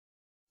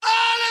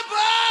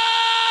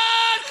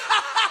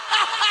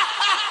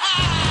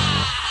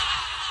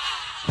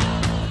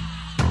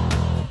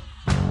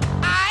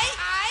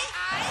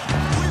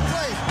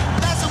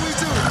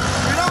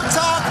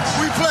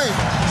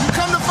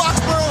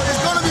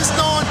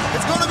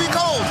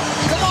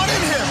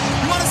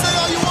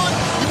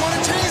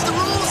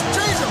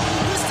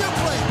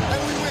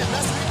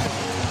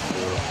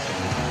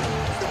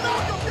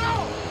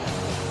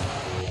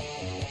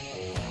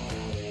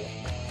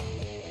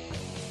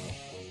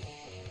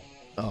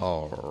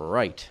All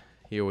right,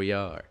 here we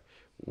are.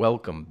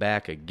 Welcome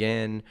back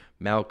again,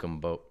 Malcolm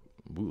Go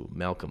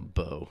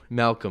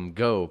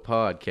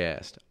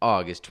podcast,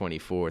 August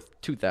 24th,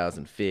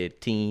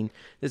 2015.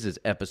 This is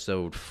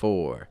episode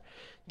 4.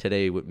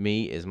 Today with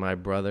me is my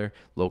brother,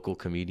 local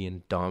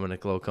comedian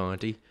Dominic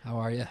Loconte. How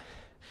are you?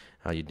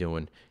 How you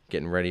doing?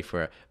 Getting ready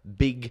for a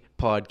big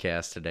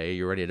podcast today.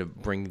 You ready to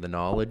bring the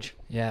knowledge?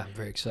 Yeah, I'm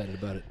very excited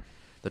about it.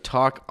 The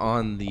talk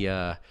on the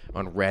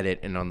on Reddit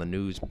and on the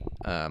news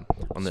on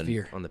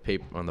the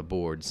paper on the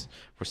boards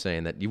were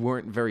saying that you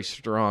weren't very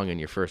strong in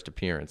your first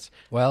appearance.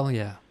 Well,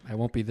 yeah, I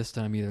won't be this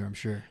time either, I'm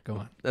sure. Go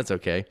on. That's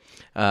okay.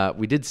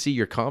 We did see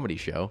your comedy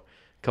show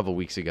a couple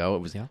weeks ago. It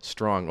was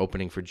strong,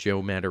 opening for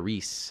Joe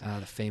Matarese.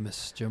 The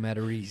famous Joe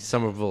Matarese.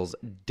 Somerville's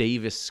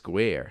Davis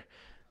Square.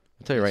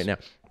 I'll tell you right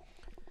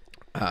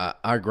now,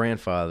 our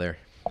grandfather,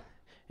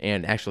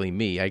 and actually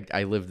me,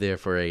 I lived there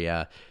for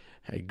a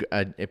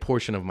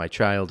portion of my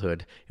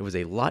childhood. It was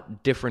a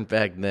lot different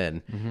back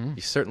then. Mm-hmm.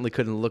 You certainly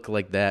couldn't look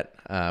like that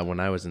when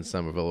I was in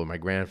Somerville with my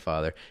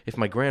grandfather. If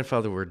my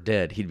grandfather were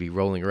dead, he'd be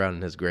rolling around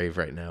in his grave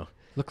right now.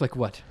 Look like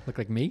what? Look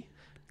like me?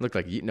 Look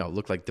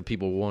like the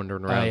people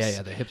wandering around.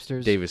 Yeah, the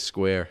hipsters. Davis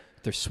Square.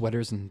 Their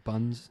sweaters and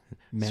buns.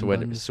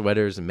 Buns.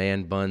 Sweaters,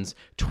 man buns,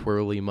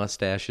 twirly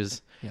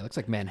mustaches. Yeah, it looks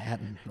like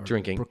Manhattan or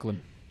Drinking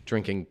Brooklyn.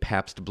 Drinking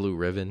Pabst Blue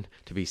Ribbon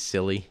to be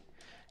silly.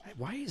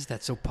 Why is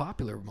that so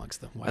popular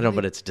amongst them? I don't know,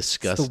 but it's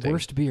disgusting. It's the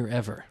worst beer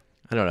ever.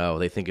 I don't know.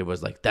 They think it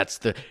was like that's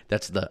the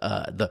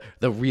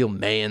real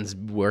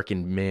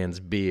working man's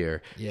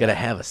beer. Yeah. Gotta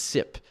have a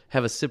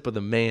sip of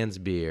the man's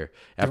beer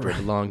after a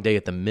long day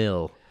at the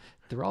mill.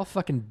 They're all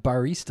fucking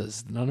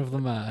baristas. None of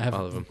them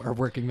are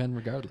working men,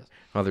 regardless.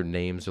 Other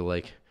names are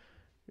like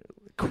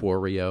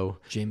Quario.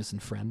 Jameson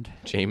Friend.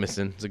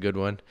 Jameson's a good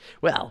one.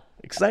 Well,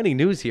 exciting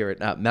news here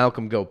at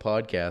Malcolm Go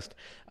podcast.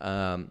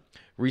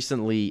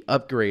 Recently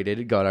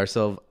upgraded, got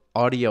ourselves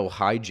Audio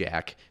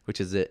Hijack, which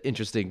is an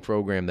interesting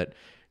program that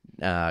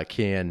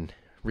can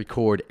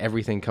record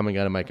everything coming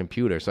out of my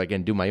computer, so I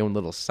can do my own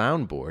little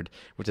soundboard,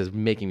 which is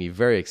making me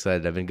very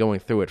excited. I've been going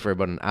through it for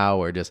about an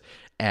hour, just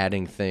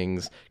adding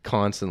things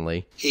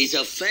constantly. He's a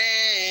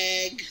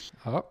fag.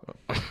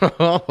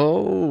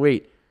 Oh,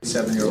 wait.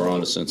 7-year-old. We're on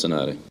to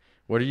Cincinnati.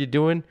 What are you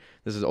doing?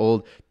 This is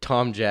old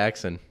Tom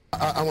Jackson.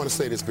 I want to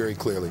say this very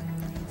clearly.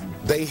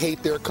 They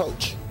hate their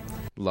coach.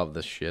 Love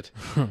this shit.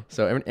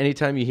 So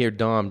anytime you hear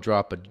Dom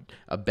drop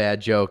a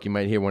bad joke, you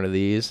might hear one of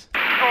these.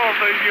 Oh,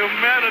 the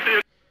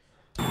humanity.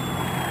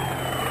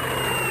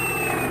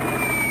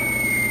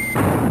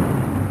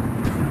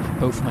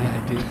 Both my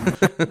idea.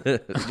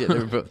 Yeah, they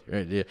were both your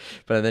idea.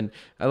 But then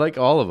I like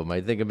all of them.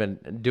 I think I've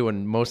been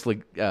doing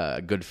mostly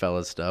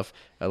Goodfellas stuff,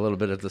 a little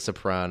bit of The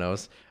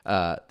Sopranos.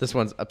 This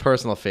one's a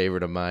personal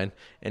favorite of mine.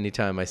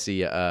 Anytime I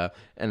see a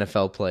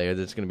NFL player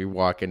that's going to be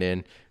walking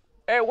in,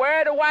 hey,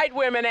 where are the white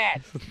women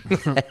at?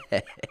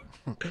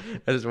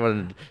 I just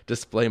wanted to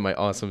display my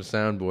awesome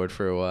soundboard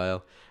for a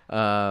while.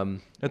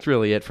 That's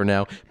really it for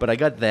now. But I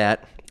got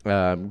that.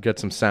 Got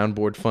some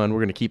soundboard fun.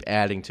 We're going to keep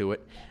adding to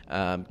it.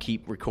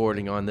 Keep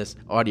recording on this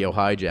Audio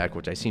Hijack,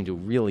 which I seem to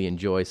really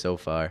enjoy so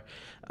far.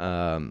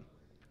 I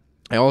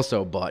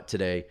also bought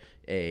today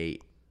a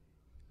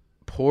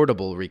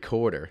portable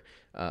recorder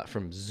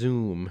from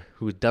Zoom,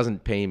 who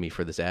doesn't pay me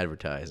for this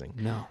advertising.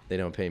 No. They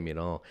don't pay me at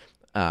all.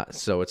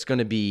 So it's going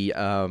to be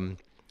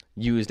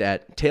used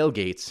at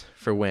tailgates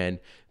for when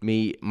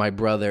me, my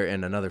brother,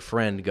 and another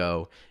friend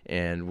go,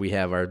 and we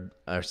have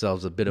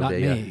ourselves a bit of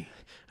a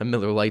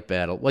Miller Lite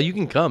battle. Well, you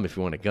can come if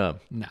you want to come.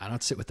 No, I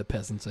don't sit with the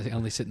peasants. I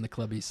only sit in the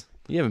clubbies.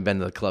 You haven't been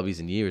to the clubbies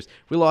in years.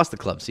 We lost the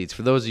club seats.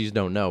 For those of you who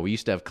don't know, we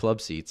used to have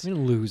club seats. We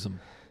didn't lose them.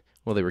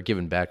 Well, they were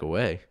given back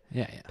away.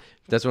 Yeah.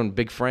 That's when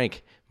Big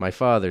Frank, my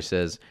father,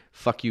 says,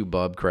 "Fuck you,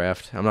 Bob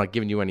Kraft. I'm not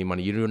giving you any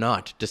money. You do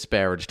not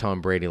disparage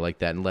Tom Brady like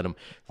that and let him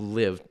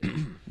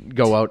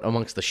go out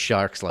amongst the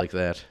sharks like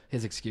that."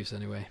 His excuse,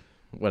 anyway.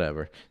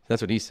 Whatever.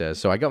 That's what he says.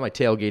 So I got my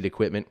tailgate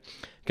equipment,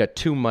 got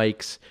two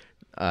mics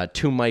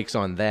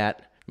on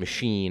that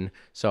machine,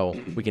 so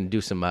we can do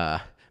some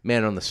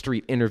man on the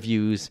street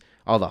interviews.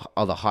 All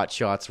the hot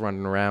shots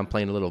running around,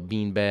 playing little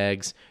bean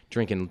bags,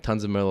 drinking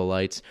tons of Miller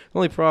Lights. The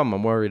only problem,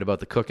 I'm worried about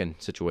the cooking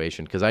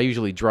situation, because I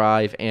usually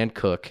drive and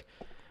cook.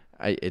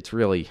 It's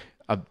really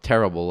a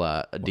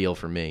terrible deal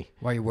for me.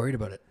 Why are you worried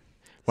about it?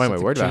 Why am I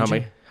worried about how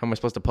am I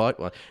supposed to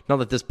Well, not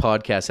that this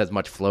podcast has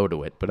much flow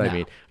to it, but no. I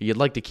mean, you'd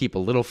like to keep a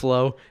little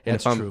flow. And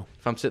That's true.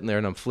 If I'm sitting there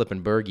and I'm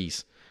flipping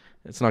burgies,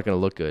 it's not going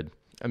to look good.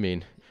 I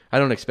mean, I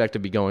don't expect to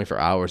be going for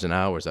hours and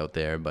hours out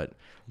there, but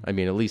I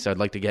mean, at least I'd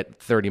like to get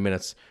 30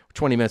 minutes,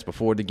 20 minutes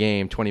before the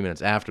game, 20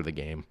 minutes after the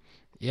game.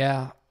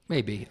 Yeah,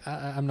 maybe.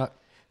 I'm not.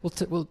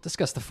 We'll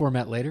discuss the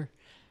format later,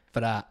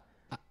 but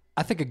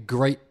I think a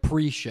great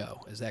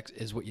pre-show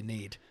is what you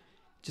need.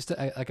 Just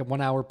like a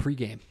 1 hour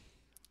pregame.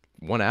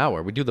 1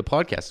 hour. We do the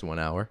podcast in 1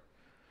 hour.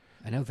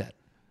 I know that.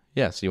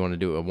 Yeah. So you want to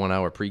do a 1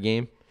 hour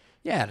pregame?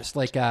 Yeah, just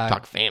like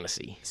talk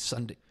fantasy.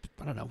 Sunday.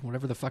 I don't know,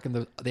 whatever the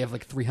fucking they have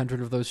like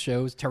 300 of those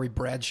shows. Terry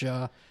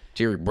Bradshaw.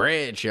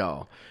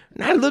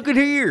 Now look at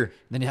here.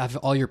 Then you have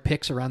all your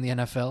picks around the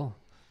NFL.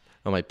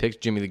 on my picks.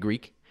 Jimmy the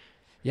Greek.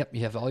 Yep,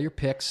 you have all your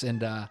picks,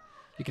 and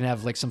you can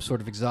have like some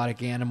sort of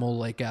exotic animal,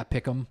 like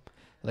Pick'em.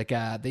 Like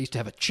they used to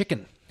have a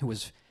chicken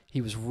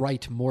he was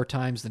right more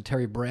times than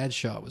Terry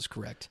Bradshaw was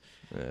correct.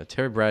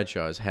 Terry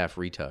Bradshaw is half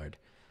retard.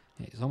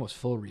 Yeah, he's almost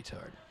full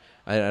retard.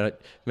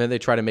 Man, they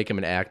try to make him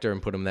an actor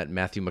and put him in that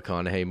Matthew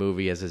McConaughey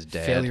movie as his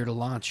dad. Failure to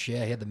Launch.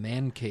 Yeah, he had the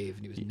man cave,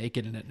 and he was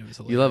naked in it, and it was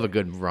hilarious. You love a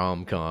good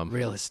rom-com.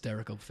 Real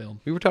hysterical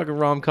film. We were talking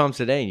rom-coms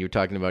today, and you were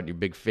talking about your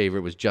big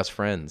favorite was Just I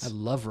Friends.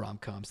 love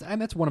rom-coms.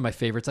 And that's one of my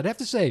favorites. I'd have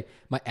to say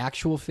my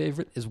actual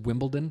favorite is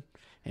Wimbledon,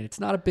 and it's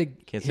not a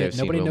big Can't say hit. I've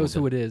seen Nobody knows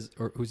who Wimbledon. it is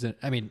or who's in.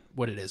 I mean,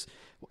 what it is.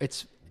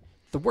 It's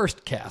the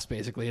worst cast,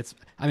 basically.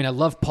 I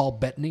love Paul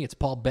Bettany. It's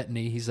Paul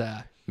Bettany. He's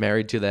a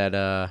Married to that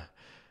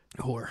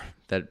whore.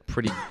 that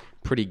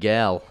pretty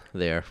gal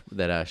there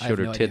that I have showed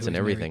her no idea tits who and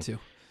he's married everything.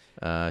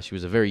 to. She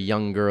was a very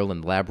young girl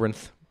in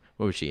Labyrinth.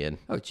 What was she in?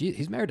 Oh, gee,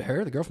 he's married to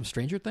her, the girl from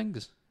Stranger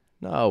Things.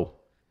 No.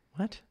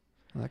 What?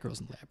 Oh, that girl's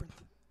in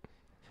Labyrinth.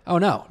 Oh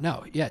no,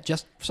 yeah,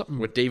 just something.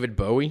 With David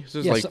Bowie? This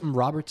is yeah, like, something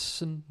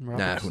Robertson.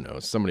 nah, who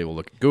knows? Somebody will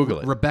look. Google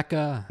it.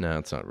 Rebecca. No,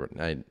 it's not.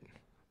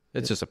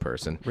 It's just a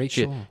person.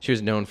 Rachel. She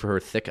was known for her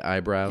thick Yeah,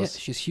 eyebrows.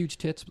 she has huge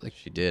tits, like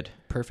She did.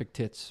 perfect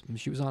tits. I mean,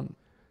 she was on.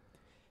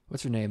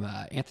 What's her name?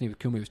 Anthony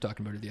Kumi was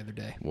talking about her the other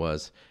day.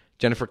 Was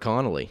Jennifer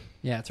Connelly.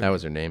 Yeah, that's That right.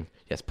 was her name.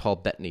 Yes, Paul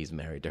Bettany's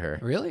married to her.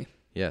 Really?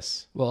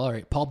 Yes. Well, all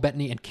right. Paul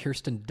Bettany and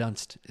Kirsten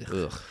Dunst.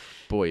 Ugh. Ugh.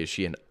 Boy, is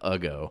she an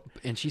uggo.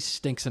 And she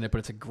stinks in it, but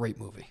it's a great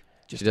movie.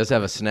 She does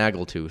have a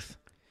snaggletooth.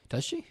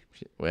 Does she?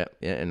 Well,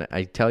 yeah, and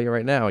I tell you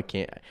right now, I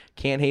can't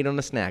hate on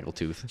a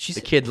snaggletooth. She's,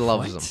 The kid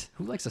loves what? them.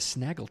 Who likes a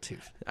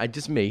snaggletooth?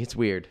 Just me. It's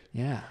weird.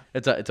 Yeah.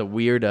 It's a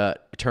weird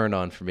turn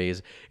on for me.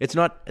 It's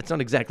not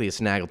exactly a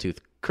snaggletooth.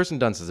 Kirsten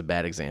Dunst is a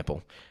bad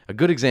example. A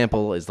good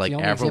example is like The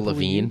only Avril example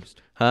we Lavigne.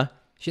 used? Huh?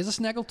 She has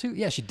a snaggletooth?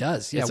 Yeah, she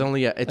does. Yeah. It's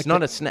only it's like not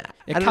the- a snag.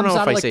 It I don't comes know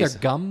out if I of like say their so.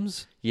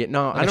 gums. Yeah,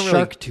 no, Like I don't a really.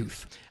 shark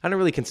tooth. I don't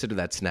really consider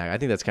that snag. I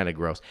think that's kind of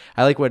gross.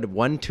 I like when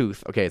one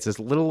tooth. Okay, it's this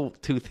little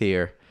tooth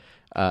here.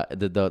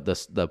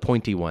 The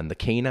pointy one, the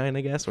canine,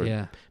 I guess, or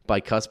Yeah.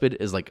 bicuspid,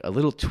 is like a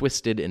little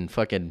twisted and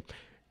fucking.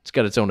 It's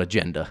got its own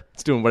agenda.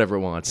 It's doing whatever it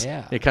wants.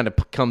 Yeah. It kind of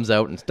comes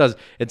out and does.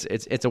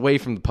 It's away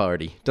from the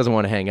party. Doesn't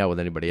want to hang out with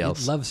anybody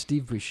else. Love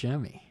Steve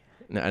Buscemi.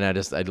 And I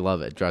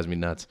love it. It drives me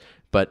nuts.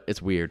 But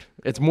it's weird.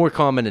 It's more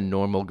common in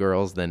normal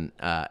girls than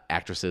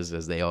actresses,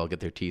 as they all get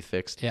their teeth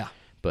fixed. Yeah.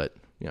 But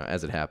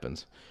as it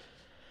happens.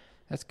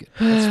 That's good.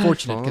 That's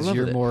fortunate Fall in because love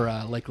you're with it. more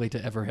likely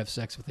to ever have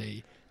sex with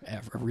a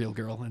real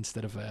girl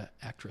instead of an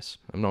actress.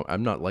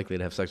 I'm not likely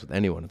to have sex with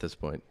anyone at this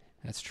point.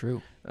 That's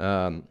true.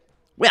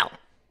 Well,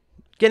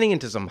 getting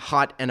into some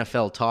hot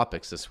NFL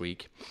topics this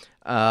week.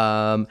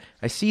 I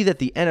see that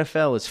the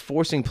NFL is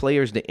forcing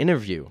players to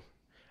interview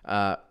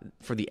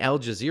for the Al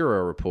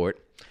Jazeera report.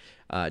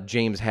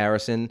 James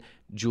Harrison,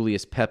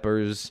 Julius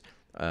Peppers,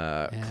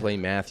 Clay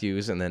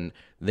Matthews, and then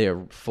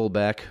their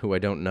fullback, who I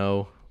don't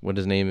know what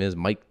his name is,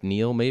 Mike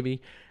Neal,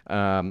 maybe.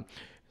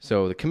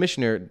 So the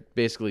commissioner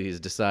basically has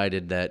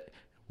decided that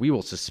we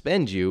will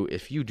suspend you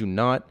if you do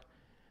not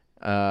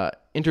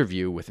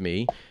interview with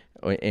me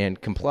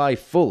and comply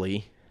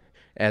fully,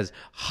 as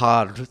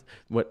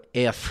what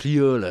Herr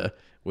Friola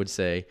would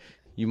say.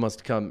 You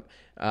must come.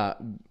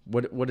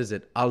 What is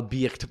it?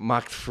 Albrecht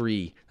macht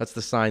free. That's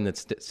the sign that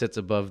sits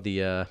above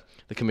the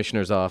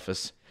commissioner's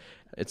office.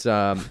 It's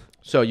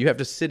so you have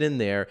to sit in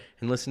there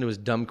and listen to his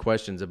dumb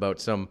questions about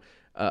some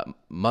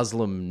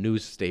Muslim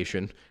news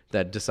station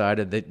that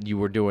decided that you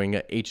were doing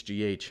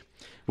HGH,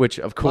 which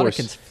of A lot of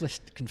course,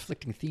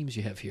 conflicting themes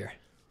you have here.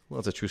 well,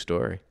 it's a true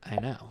story. I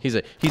know. He's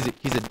an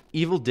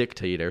evil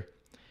dictator,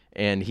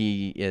 and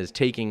he is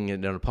taking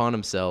it upon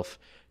himself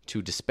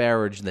to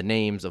disparage the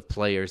names of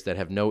players that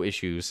have no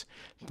issues.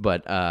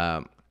 But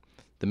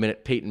the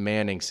minute Peyton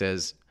Manning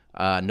says,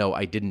 "No,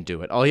 I didn't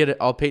do it,"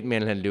 all Peyton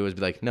Manning had to do was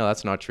be like, "No,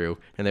 that's not true,"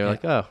 and they were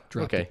like, "Oh,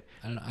 Dropped okay." it.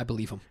 I don't know. I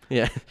believe him.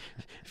 Yeah.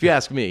 If you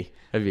ask me,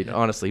 I mean,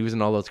 honestly, he was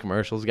in all those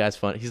commercials. The guy's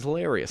fun. He's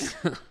hilarious.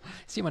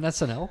 See him on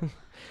SNL.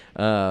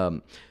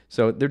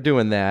 So they're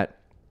doing that.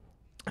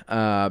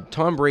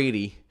 Tom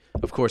Brady,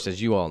 of course,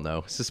 as you all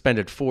know,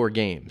 suspended 4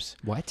 games.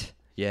 What?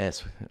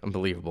 Yes,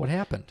 unbelievable. What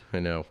happened? I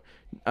know.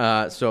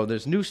 So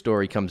this new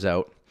story comes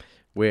out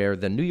where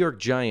the New York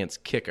Giants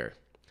kicker,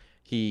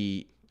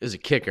 he is a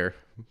kicker,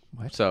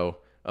 What? so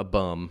a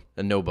bum,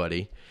 a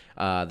nobody.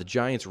 The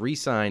Giants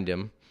re-signed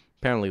him,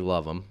 apparently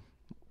love him.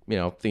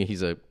 Think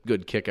he's a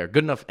good kicker,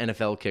 good enough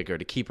NFL kicker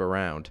to keep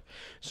around.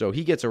 So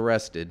he gets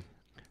arrested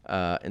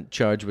and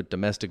charged with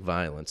domestic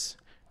violence,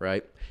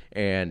 right?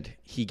 And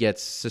he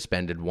gets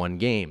suspended 1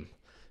 game,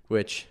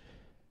 which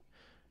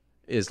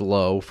is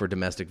low for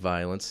domestic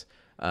violence.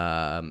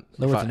 Lower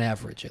than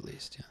average, at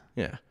least.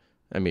 Yeah. Yeah.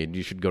 I mean,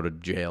 you should go to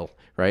jail,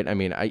 right? I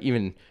mean,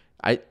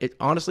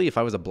 honestly, if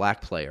I was a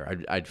black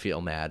player, I'd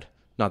feel mad.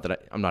 Not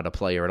that I'm not a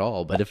player at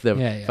all, but if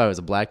I was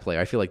a black player,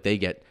 I feel like they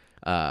get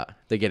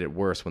it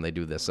worse when they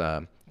do this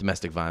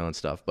domestic violence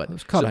stuff. But I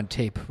was caught on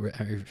tape. If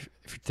you're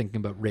thinking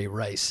about Ray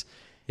Rice,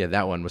 yeah,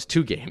 that one was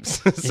 2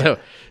 games. So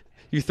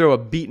you throw a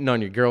beating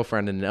on your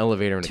girlfriend in an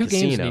elevator in 2 a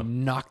casino. games and he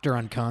knocked her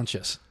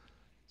unconscious.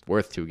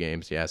 worth 2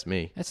 games, you ask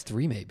me. That's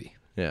 3 maybe.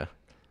 Yeah.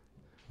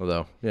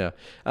 Although,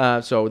 yeah.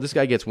 So this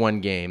guy gets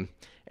 1 game,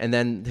 and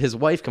then his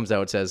wife comes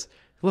out and says,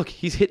 look,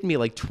 he's hit me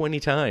like 20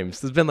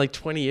 times. There's been like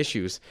 20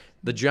 issues.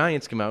 The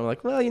Giants come out and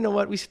like, well, you know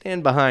what? We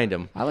stand behind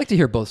him. I like to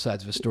hear both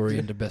sides of a story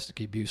in domestic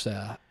abuse.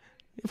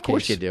 Of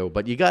course you do,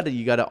 but you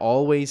gotta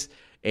always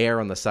err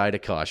on the side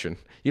of caution.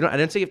 I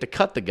didn't say you have to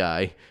cut the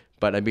guy,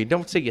 but I mean,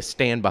 don't say you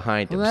stand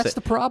behind him. Well, that's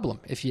the problem.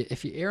 If you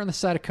err on the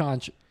side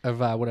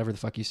of whatever the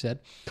fuck you said,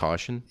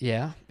 caution.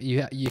 yeah,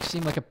 you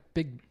seem like a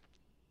big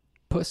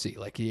pussy,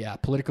 like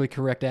politically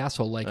correct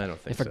asshole. Like I don't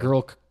think if a so.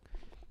 girl,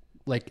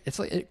 like it's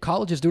like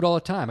colleges do it all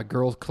the time. A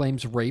girl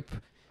claims rape,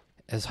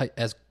 as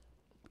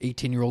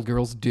 18-year-old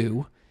girls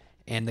do.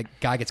 And the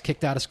guy gets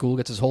kicked out of school,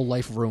 gets his whole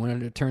life ruined,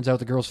 and it turns out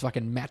the girl's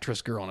fucking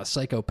mattress girl and a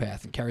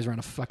psychopath and carries around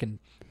a fucking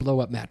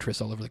blow-up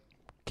mattress all over the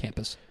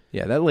campus.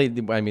 Yeah, that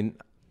lady, I mean,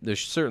 there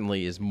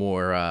certainly is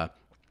more, I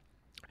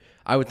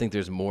would think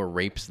there's more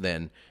rapes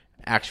than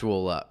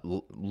actual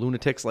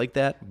lunatics like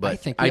that, but I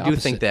think the I do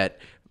opposite.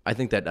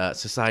 think that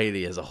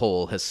society as a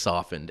whole has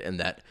softened and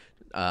that...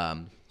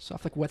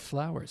 Soft like wet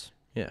flowers.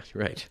 Yeah,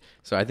 right.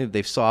 So I think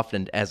they've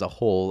softened as a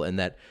whole and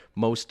that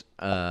most...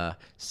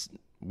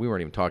 we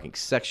weren't even talking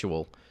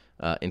sexual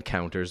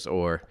encounters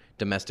or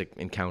domestic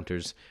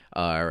encounters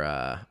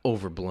are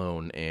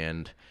overblown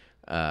and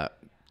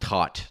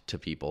taught to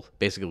people.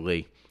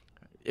 Basically,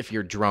 if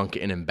you're drunk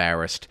and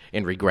embarrassed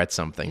and regret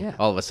something,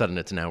 all of a sudden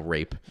it's now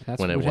rape That's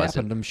when what it wasn't.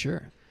 happened, I'm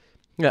sure.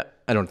 Yeah,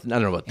 I don't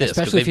know about this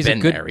because Especially if they've he's been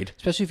a good, married.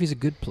 especially if he's a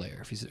good player,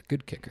 if he's a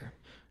good kicker.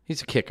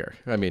 He's a kicker.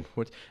 I mean,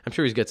 I'm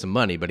sure he's got some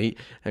money, but he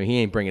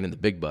ain't bringing in the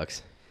big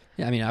bucks.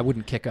 Yeah, I mean, I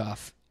wouldn't kick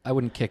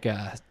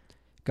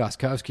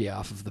Gostkowski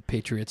off of the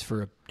Patriots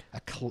for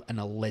an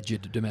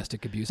alleged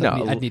domestic abuse.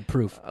 I'd need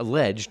proof.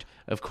 Alleged,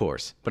 of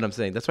course, but I'm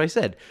saying that's what I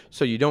said.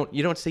 So you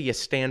don't say you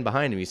stand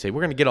behind him. You say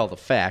we're going to get all the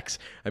facts.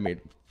 I mean,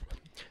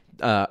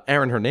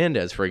 Aaron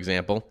Hernandez, for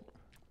example,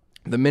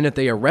 the minute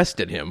they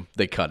arrested him,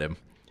 they cut him.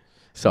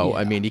 So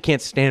I mean, you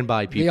can't stand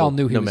by people. They all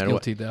knew he no was matter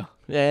guilty, what. though.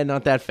 Yeah,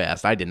 not that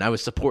fast. I didn't. I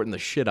was supporting the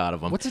shit out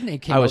of him. What's his name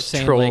came I out was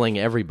saying, trolling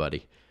like,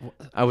 everybody.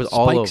 I was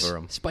all over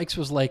him. Spikes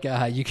was like,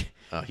 you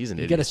He's an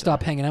you idiot. got to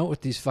stop hanging out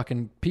with these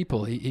fucking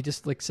people. He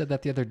just like said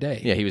that the other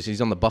day. Yeah,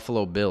 he's on the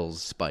Buffalo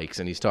Bills, Spikes,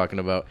 and he's talking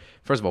about,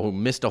 first of all, who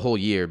missed a whole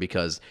year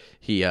because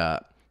he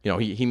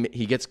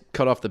gets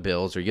cut off the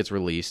Bills or he gets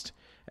released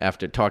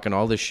after talking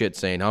all this shit,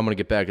 saying, I'm going to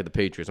get back at the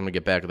Patriots, I'm going to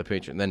get back at the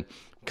Patriots, and then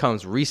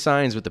comes,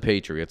 re-signs with the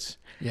Patriots.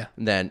 Yeah.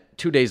 And then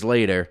 2 days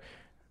later,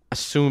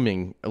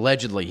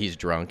 allegedly he's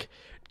drunk,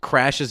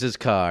 crashes his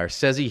car,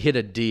 says he hit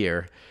a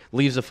deer,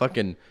 leaves a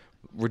fucking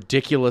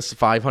ridiculous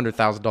 $500,000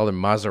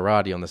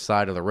 Maserati on the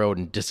side of the road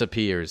and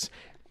disappears.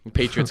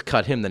 Patriots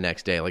cut him the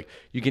next day.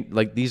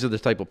 These are the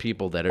type of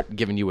people that are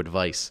giving you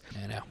advice.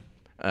 I know.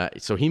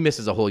 So he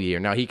misses a whole year.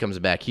 Now he comes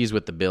back. He's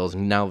with the Bills,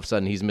 and now all of a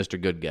sudden he's Mr.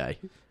 Good Guy.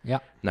 Yeah.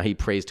 Now he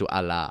prays to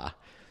Allah.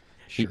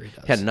 Sure he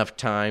does. Had enough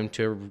time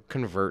to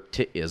convert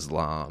to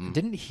Islam.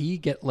 Didn't he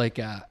get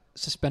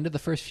suspended the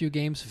first few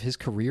games of his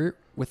career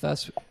with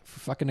us for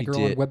fucking a girl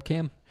did. on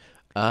webcam?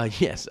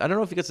 Yes. I don't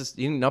know if he gets this.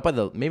 Maybe not by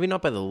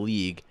the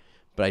league,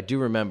 but I do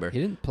remember. He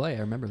didn't play. I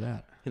remember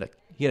that.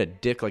 He had a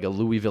dick like a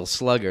Louisville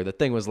Slugger. The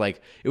thing was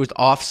like, it was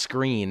off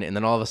screen, and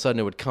then all of a sudden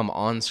it would come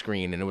on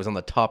screen, and it was on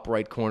the top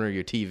right corner of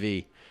your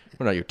TV.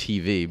 Well, not your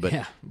TV, but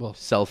Yeah, well,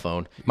 cell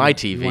phone. My you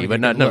TV, wanna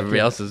but get not good luck, everybody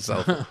yeah. else's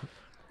cell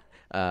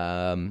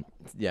phone.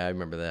 Yeah, I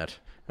remember that.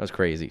 That was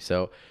crazy.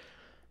 So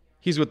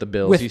he's with the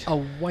Bills. with a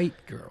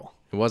white girl.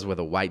 He was with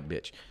a white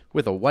bitch.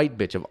 With a white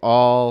bitch of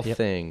all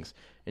things.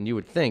 And you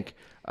would think...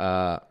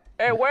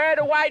 Hey, where are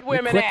the white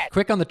women at?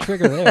 Quick on the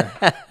trigger there.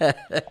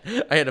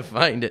 I had to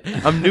find it.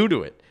 I'm new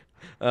to it.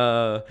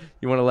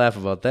 You want to laugh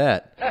about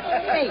that?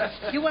 Hey,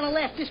 you want to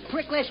laugh? This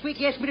prick last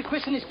week asked me to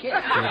christen his kid.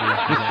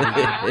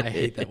 I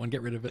hate that one.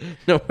 Get rid of it.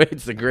 No,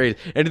 it's the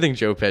greatest. Anything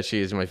Joe Pesci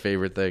is my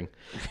favorite thing.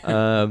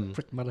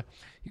 Prick mother.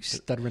 You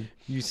stuttering.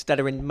 You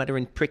stuttering,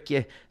 muttering prick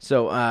you.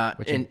 So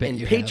you in bet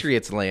you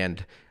Patriots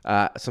land,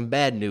 some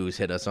bad news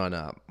hit us on,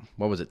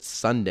 what was it,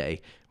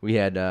 Sunday. We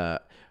had a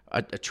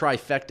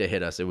trifecta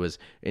hit us. It was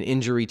an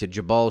injury to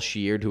Jabal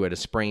Sheard, who had a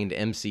sprained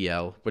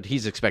MCL, but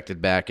he's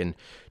expected back in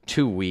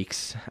 2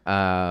 weeks.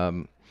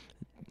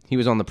 He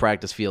was on the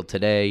practice field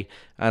today.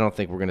 I don't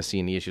think we're going to see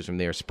any issues from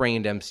there.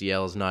 Sprained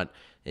MCL is not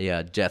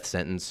a death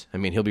sentence. I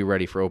mean, he'll be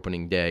ready for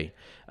opening day.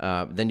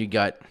 Then you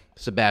got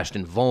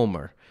Sebastian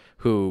Vollmer,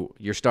 who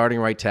your starting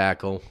right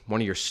tackle,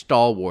 one of your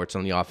stalwarts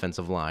on the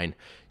offensive line,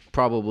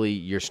 probably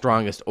your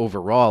strongest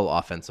overall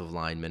offensive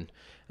lineman.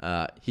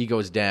 He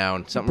goes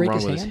down. Something break wrong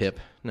his with his hand? hip.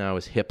 No,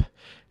 his hip.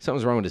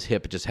 Something's wrong with his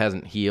hip. It just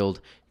hasn't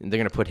healed. And they're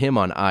going to put him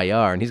on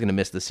IR, and he's going to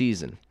miss the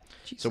season.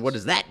 So what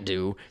does that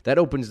do? That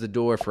opens the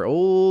door for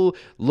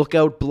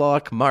lookout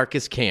block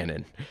Marcus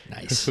Cannon.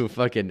 Nice. Who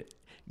fucking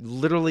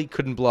literally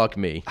couldn't block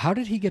me. How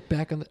did he get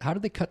back on? How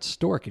did they cut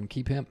Stork and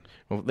keep him?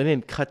 Well, they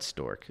didn't cut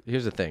Stork.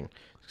 Here's the thing.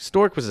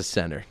 Stork was a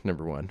center,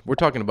 number one. We're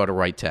talking about a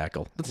right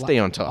tackle. Let's stay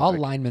on topic. All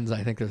linemen,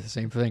 I think, they're the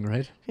same thing,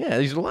 right? Yeah,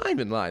 he's a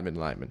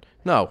lineman.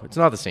 No, it's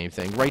not the same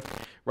thing.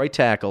 Right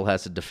tackle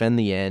has to defend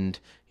the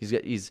end. He's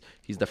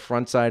the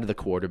front side of the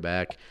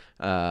quarterback.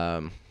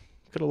 Got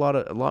a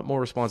lot more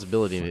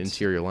responsibility than an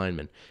interior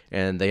lineman,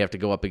 and they have to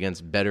go up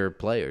against better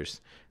players.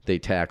 They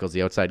tackles.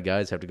 The outside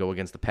guys have to go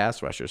against the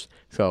pass rushers.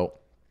 So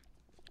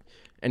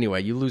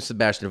anyway, you lose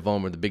Sebastian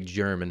Vollmer, the big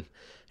German,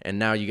 and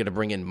now you got to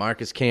bring in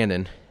Marcus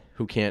Cannon,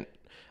 who can't.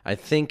 I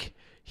think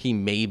he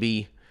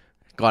maybe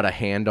got a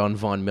hand on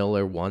Von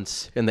Miller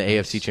once in the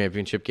AFC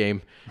Championship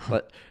game.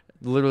 But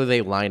literally,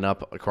 they line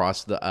up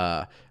across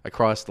the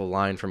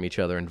line from each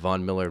other, and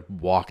Von Miller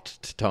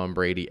walked to Tom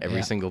Brady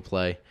every single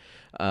play.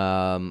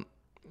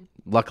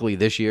 Luckily,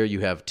 this year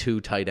you have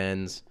 2 tight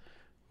ends.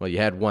 Well, you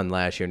had one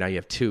last year. Now you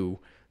have 2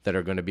 that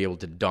are going to be able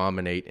to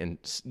dominate, and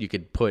you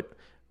could put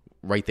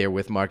right there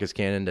with Marcus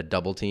Cannon to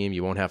double team.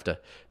 You won't have to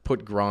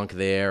put Gronk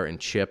there and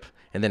chip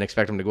and then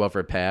expect him to go out for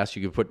a pass.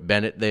 You could put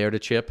Bennett there to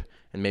chip,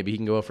 and maybe he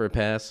can go out for a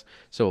pass,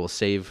 so it will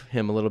save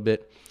him a little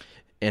bit.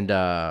 And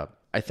I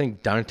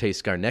think Dante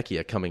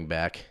Scarnecchia coming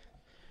back,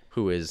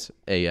 who is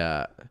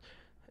a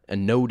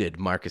noted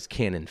Marcus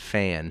Cannon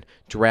fan,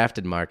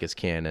 drafted Marcus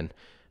Cannon,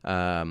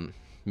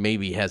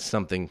 maybe has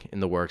something in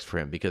the works for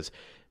him because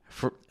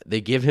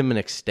they give him an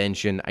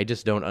extension. I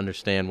just don't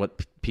understand what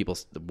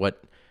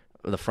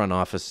the front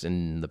office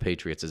in the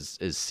Patriots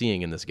is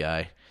seeing in this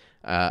guy.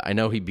 I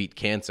know he beat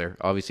cancer.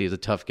 Obviously, he's a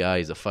tough guy.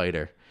 He's a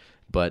fighter.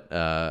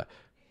 But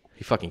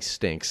he fucking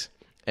stinks,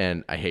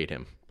 and I hate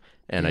him.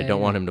 And I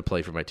don't want him to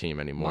play for my team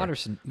anymore.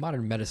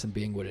 Modern medicine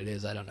being what it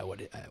is, I don't know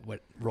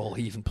what role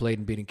he even played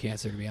in beating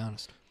cancer, to be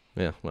honest.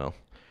 Yeah, well.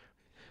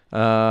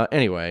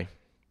 Anyway.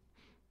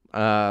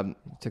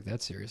 Took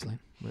that seriously.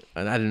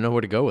 And I didn't know where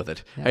to go with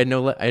it. Yeah.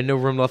 I had no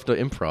room left to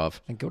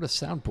improv. And go to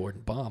soundboard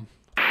and bomb.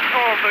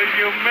 Oh, the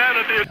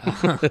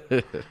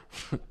humanity.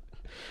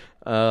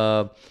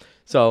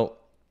 So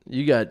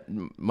you got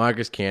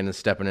Marcus Cannon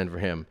stepping in for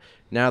him.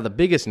 Now the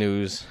biggest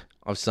news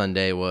of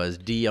Sunday was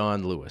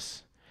Dion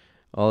Lewis.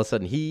 All of a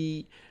sudden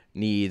he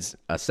needs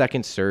a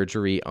second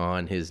surgery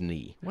on his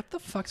knee. What the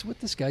fuck's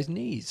with this guy's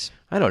knees?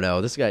 I don't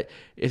know. This guy,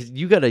 if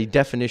you got a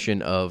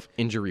definition of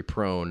injury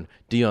prone,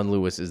 Dion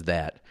Lewis is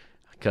that.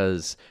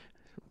 Because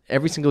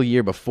every single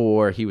year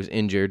before he was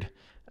injured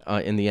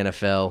in the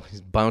NFL,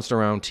 he's bounced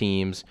around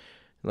teams.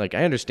 Like,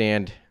 I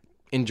understand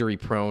injury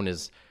prone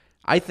is,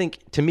 I think,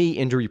 to me,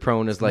 injury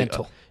prone is like,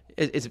 mental.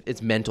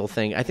 It's mental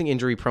thing. I think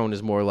injury prone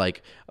is more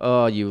like,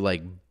 oh, you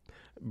like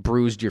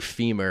bruised your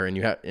femur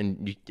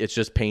and it's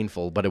just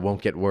painful, but it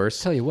won't get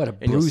worse. Tell you what, a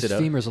bruised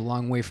femur is a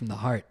long way from the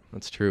heart.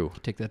 That's true.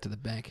 Take that to the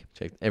bank.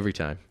 Every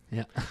time.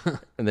 Yeah.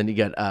 And then you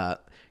got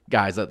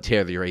guys that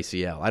tear your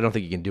ACL. I don't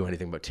think you can do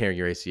anything but tearing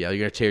your ACL. You're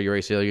going to tear your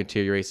ACL, you're going to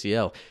tear your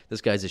ACL. This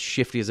guy's as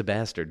shifty as a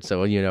bastard.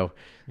 So,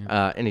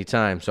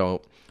 anytime.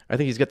 So I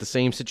think he's got the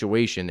same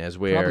situation as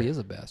where... Probably is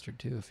a bastard,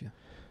 too, if you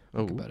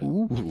think about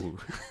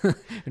it.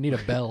 We need a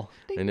bell.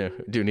 I know.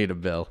 Do need a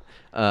bell.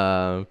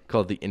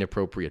 Called the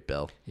inappropriate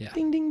bell. Yeah.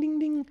 Ding, ding, ding,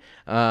 ding.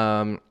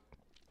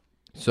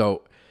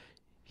 So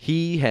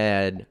he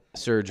had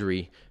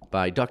surgery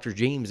by Dr.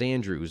 James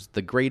Andrews,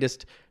 the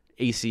greatest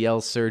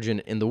ACL surgeon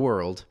in the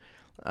world.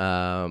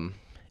 And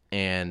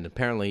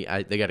apparently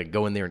they got to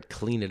go in there and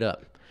clean it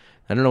up.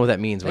 I don't know what that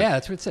means. Yeah,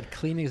 that's what it said,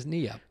 cleaning his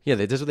knee up. Yeah,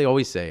 that's what they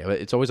always say.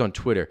 It's always on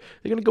Twitter.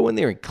 They're going to go in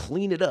there and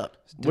clean it up.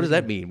 What does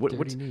that mean?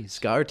 What's knees.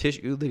 Scar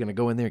tissue? They're going to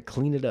go in there and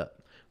clean it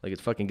up. Like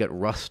it's fucking got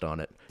rust on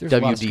it. There's a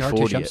lot of scar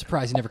tissue. I'm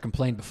surprised he never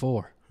complained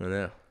before. I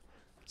know.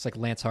 It's like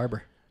Lance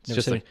Harbor.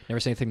 Never say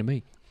anything to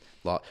me.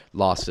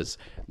 Lost his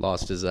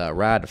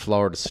ride to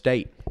Florida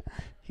State.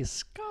 His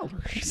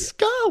scholarship.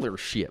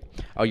 Scholarship.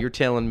 Oh, you're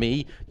telling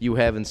me you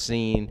haven't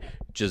seen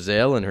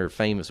Giselle in her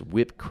famous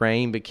whipped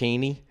cream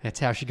bikini? That's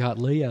how she got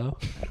Leo.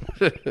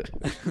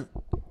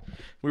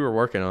 We were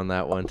working on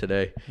that one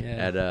today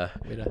at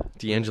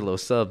D'Angelo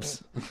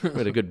Subs. We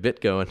had a good bit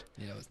going.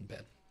 Yeah, it wasn't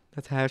bad.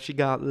 That's how she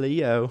got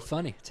Leo.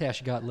 Funny. That's how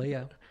she got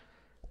Leo.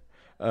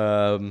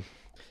 So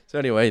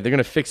anyway, they're going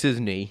to fix his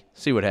knee,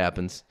 see what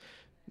happens.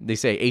 They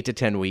say 8 to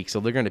 10 weeks, so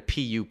they're going to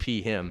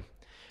PUP him,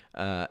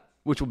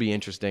 which will be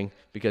interesting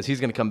because he's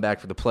going to come back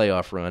for the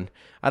playoff run.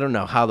 I don't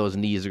know how those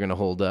knees are going to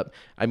hold up.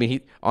 I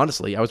mean,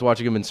 honestly, I was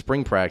watching him in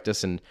spring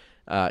practice, and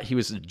he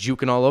was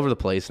juking all over the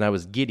place, and I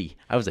was giddy.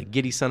 I was a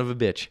giddy son of a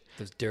bitch.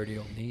 Those dirty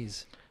old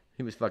knees.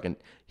 He was fucking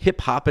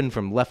hip-hopping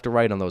from left to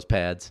right on those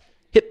pads.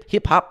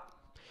 Hip-hop.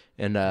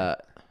 And I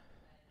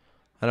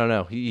don't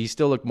know. He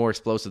still looked more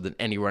explosive than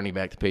any running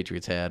back the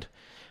Patriots had,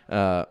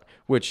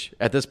 which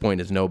at this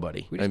point is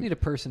nobody. We just need a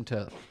person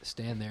to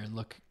stand there and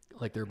look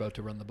like they're about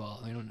to run the ball.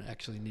 They don't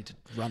actually need to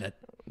run it.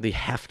 They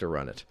have to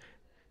run it.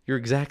 You're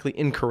exactly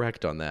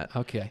incorrect on that.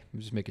 Okay, I'm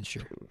just making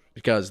sure.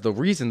 Because the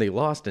reason they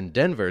lost in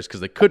Denver is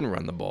because they couldn't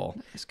run the ball.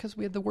 It's because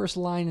we had the worst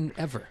line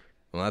ever.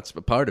 Well, that's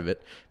a part of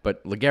it.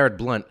 But LeGarrette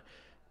Blount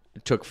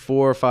took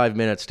 4 or 5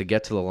 minutes to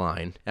get to the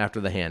line after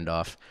the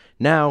handoff.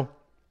 Now,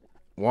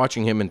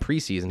 watching him in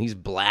preseason, he's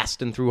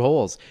blasting through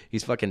holes.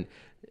 He's fucking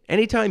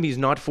anytime he's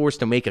not forced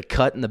to make a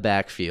cut in the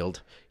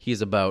backfield,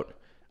 he's about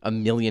a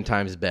million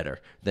times better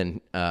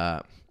than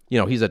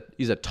he's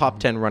a top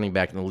 10 running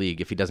back in the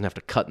league if he doesn't have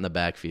to cut in the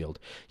backfield.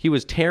 He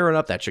was tearing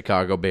up that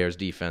Chicago Bears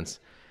defense.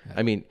 Yeah.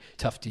 I mean,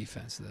 tough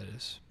defense that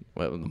is.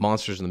 Well, the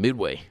monsters in the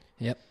Midway.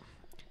 Yep.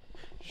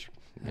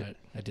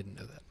 I didn't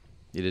know that.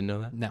 You didn't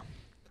know that? No.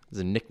 It was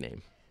a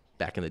nickname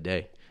back in the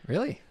day.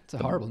 Really? It's a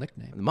horrible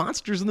nickname. The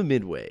monsters in the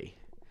Midway.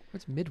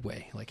 What's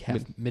Midway? Like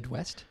half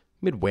Midwest?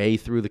 Midway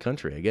through the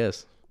country, I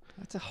guess.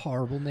 That's a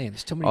horrible name.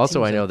 There's too many. Also,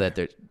 teams I know out that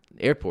the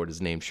airport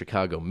is named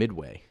Chicago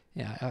Midway.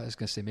 Yeah, I was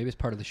gonna say maybe it's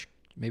part of the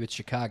maybe it's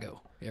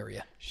Chicago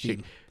area.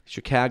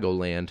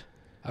 Chicagoland.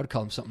 I would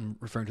call them something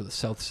referring to the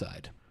South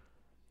Side.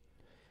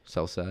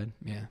 South Side.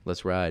 Yeah.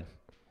 Let's ride.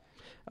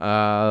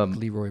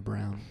 Leroy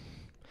Brown.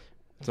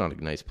 It's not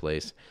a nice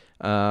place.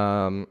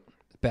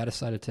 Baddest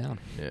side of town.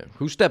 Yeah.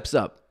 Who steps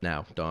up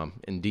now, Dom,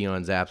 in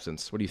Dion's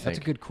absence? What do you think? That's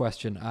a good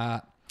question.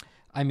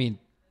 I mean,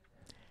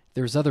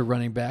 there's other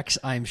running backs,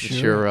 I'm sure.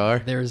 Sure are.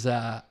 There's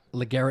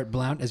LeGarrette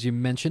Blount, as you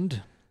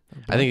mentioned.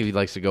 I think he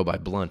likes to go by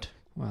Blunt.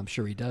 Well, I'm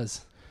sure he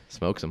does.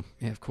 Smokes him.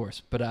 Yeah, of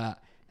course. But and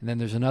then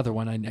there's another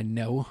one I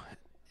know,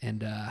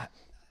 and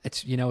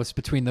it's it's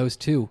between those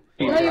two.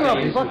 You know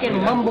you're a fucking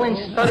mumbling,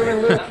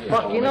 stuttering little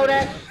fuck. You know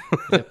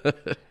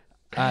that?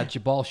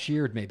 Jabal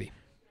Sheard, maybe.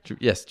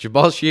 Yes,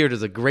 Jabal Sheard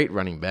is a great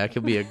running back.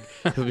 He'll be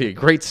a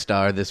great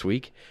star this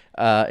week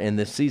in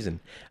this season.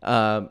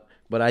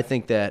 But I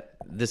think that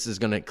this is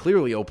going to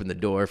clearly open the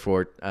door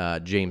for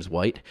James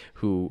White,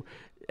 who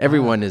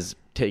everyone is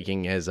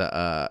taking as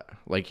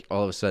like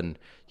all of a sudden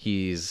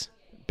he's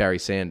Barry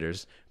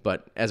Sanders.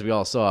 But as we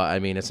all saw, I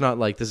mean, it's not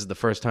like this is the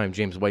first time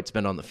James White's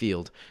been on the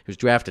field. He was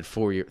drafted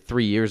 3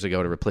 years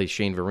ago to replace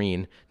Shane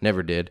Vereen.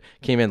 Never did.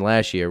 Came in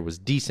last year, was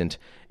decent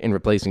in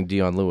replacing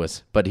Dion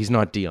Lewis, but he's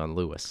not Dion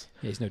Lewis.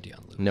 Yeah, he's no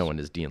Dion Lewis. No one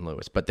is Dion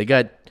Lewis. But they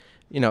got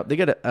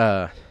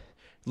to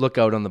look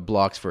out on the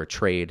blocks for a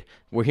trade.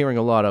 We're hearing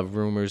a lot of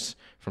rumors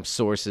from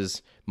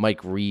sources.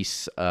 Mike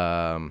Reese,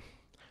 Tom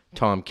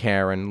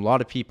Caron, a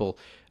lot of people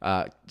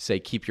say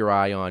keep your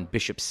eye on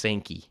Bishop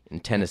Sankey in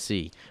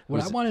Tennessee.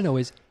 What I want to know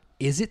is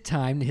it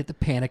time to hit the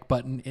panic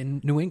button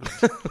in New England?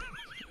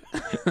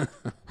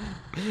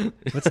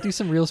 Let's do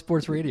some real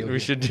sports radio. We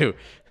should do.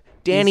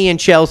 Danny and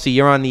Chelsea,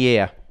 you're on the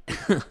air.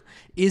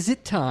 Is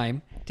it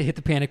time to hit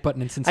the panic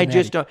button in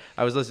Cincinnati?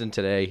 I was listening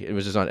today. It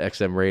was just on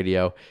XM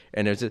radio,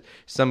 and there's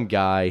some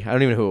guy, I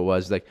don't even know who it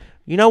was, like,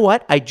 you know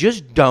what? I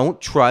just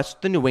don't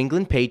trust the New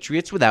England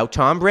Patriots without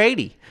Tom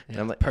Brady. And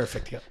I'm like,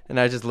 perfect. Yeah. And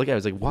I just look at it, I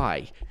was like,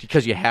 why?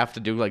 Because you have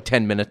to do like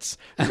 10 minutes.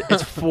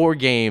 It's 4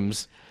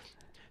 games.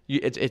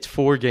 It's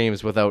 4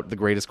 games without the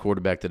greatest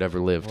quarterback that ever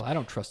lived. Well, I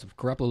don't trust him.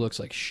 Garoppolo looks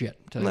like shit.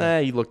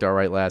 He looked all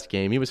right last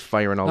game. He was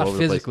firing all over the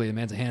place. Not physically, the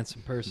man's a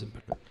handsome person.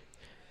 But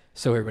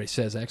so everybody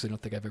says. I actually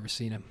don't think I've ever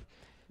seen him.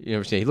 You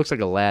ever seen him? He looks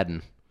like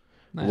Aladdin.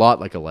 A lot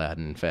like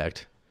Aladdin, in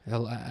fact.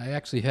 I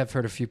actually have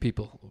heard a few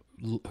people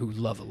who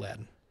love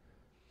Aladdin.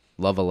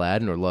 Love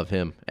Aladdin or love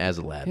him as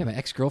Aladdin? Yeah, my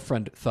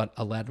ex-girlfriend thought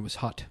Aladdin was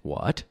hot.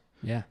 What?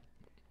 Yeah.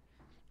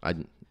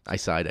 I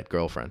side at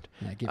girlfriend.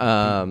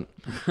 Yeah,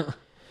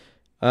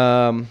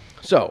 I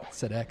So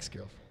said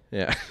ex-girlfriend.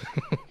 Yeah.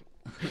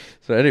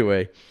 So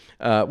anyway,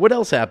 what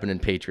else happened in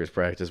Patriots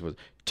practice was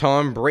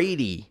Tom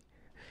Brady.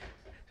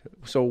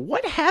 So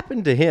what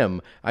happened to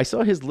him? I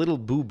saw his little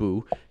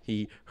boo-boo.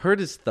 He hurt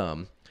his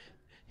thumb.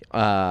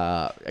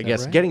 I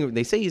guess right?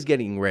 They say he's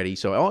getting ready.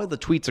 So all the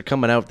tweets are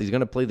coming out. He's going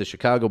to play the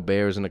Chicago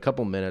Bears in a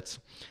couple minutes.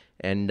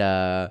 And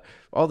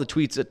all the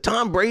tweets are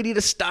Tom Brady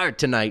to start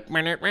tonight.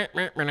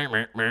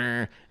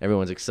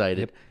 Everyone's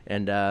excited.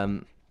 And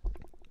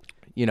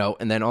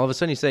and then all of a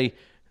sudden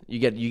you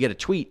get a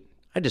tweet.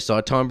 I just saw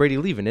Tom Brady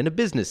leaving in a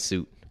business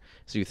suit.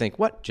 So you think,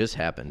 what just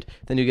happened?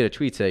 Then you get a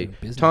tweet say,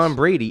 Tom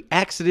Brady,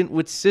 accident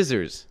with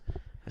scissors.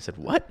 I said,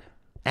 what?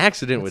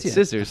 Accident with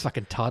scissors? A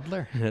fucking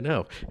toddler? I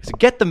know. I said,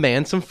 get the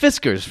man some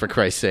Fiskars, for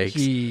Christ's sakes.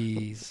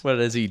 Jeez. What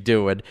is he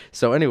doing?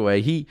 So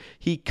anyway, he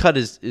cut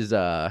his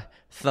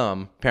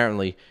thumb,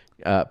 apparently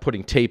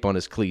putting tape on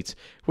his cleats,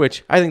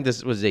 which I think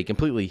this was a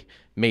completely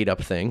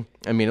made-up thing.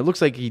 I mean, it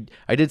looks like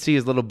I did see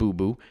his little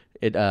boo-boo.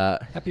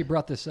 Happy you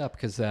brought this up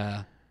because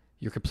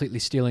you're completely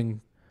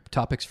stealing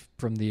topics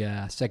from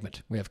the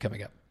segment we have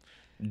coming up.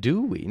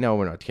 Do we? No,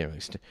 we're not.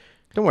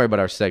 Don't worry about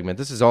our segment.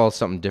 This is all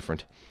something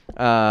different.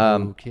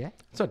 Okay.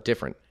 It's not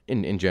different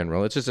in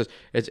general. It's just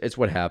it's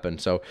what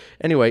happened. So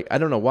anyway, I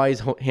don't know why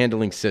he's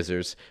handling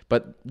scissors,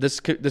 but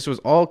this was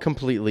all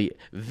completely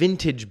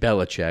vintage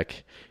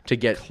Belichick to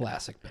get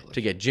classic Belichick.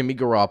 To get Jimmy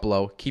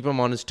Garoppolo, keep him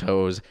on his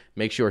toes,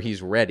 make sure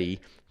he's ready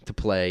to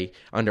play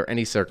under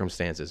any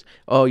circumstances.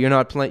 Oh, you're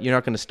not playing. You're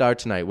not going to start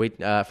tonight. Wait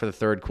for the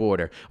third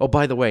quarter. Oh,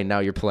 by the way, now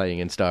you're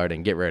playing and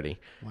starting. Get ready.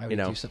 Why would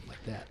you do something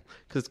like that?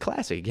 Because it's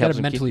classic. You got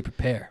to mentally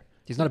prepare.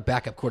 He's not a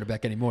backup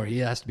quarterback anymore. He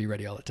has to be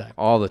ready all the time.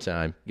 All the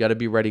time. You got to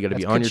be ready. You got to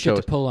be on your toes.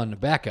 To pull on the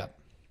backup.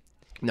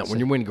 No, when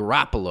you're winning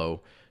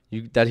Garoppolo,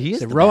 he is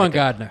the Rowan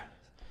backup. Gardner.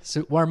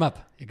 So warm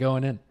up. You're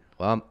going in.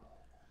 Well,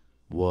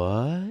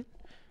 what?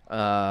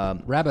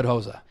 Rabbit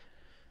Hoser.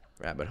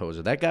 Rabbit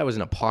Hoser. That guy was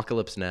in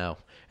Apocalypse Now.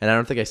 and I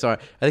don't think I saw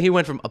it. I think he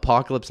went from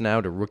Apocalypse Now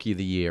to Rookie of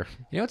the Year.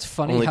 You know, it's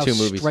funny Only how 2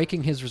 movies.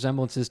 striking his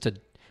resemblance is to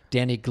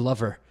Danny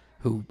Glover,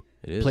 who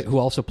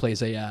also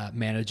plays a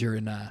manager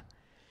in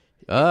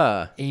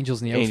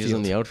Angels in the Outfield. Angels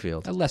in the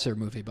Outfield. A lesser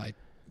movie by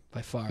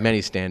far.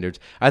 Many standards.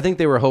 I think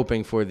they were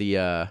hoping for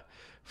the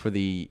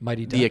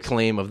Mighty the Ducks.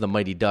 acclaim of the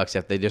Mighty Ducks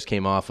after they just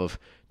came off of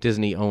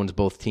Disney owns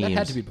both teams. That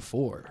had to be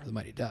before the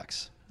Mighty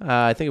Ducks.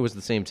 I think it was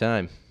the same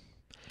time.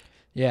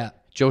 Yeah.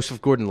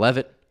 Joseph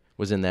Gordon-Levitt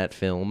was in that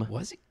film.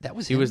 Was he? That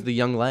was He him? was the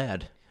young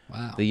lad.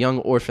 Wow. The young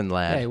orphan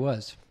lad. Yeah, he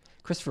was.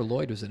 Christopher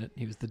Lloyd was in it.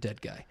 He was the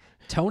dead guy.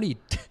 Tony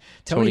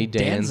Tony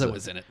Danza Danza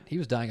was in it. He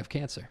was dying of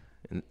cancer.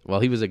 Well,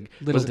 he was a...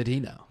 Little did he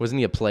know. Wasn't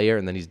he a player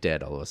and then he's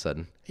dead all of a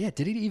sudden? Yeah,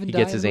 did he even He die?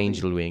 gets in his the movie?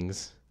 angel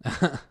wings.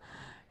 Yeah.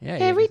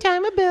 Every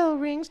time a bell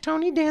rings,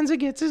 Tony Danza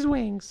gets his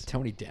wings.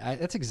 Tony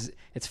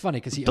it's funny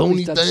because he Tony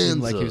always does seem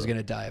like he Danza. was going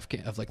to die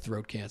of like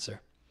throat cancer.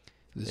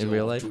 In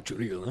real life?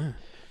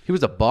 He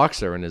was a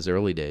boxer in his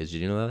early days. Did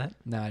you know that?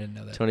 No, I didn't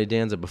know that. Tony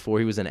Danza, before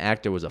he was an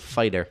actor, was a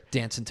fighter.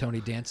 Dancing Tony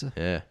Danza.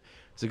 Yeah.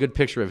 It's a good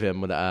picture of him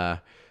with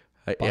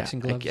Boxing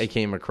gloves? I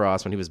came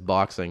across when he was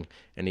boxing,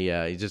 and he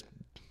just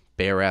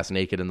bare-ass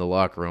naked in the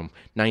locker room.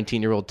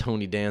 19-year-old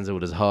Tony Danza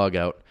with his hog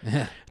out.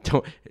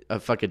 A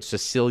fucking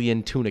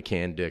Sicilian tuna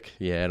can dick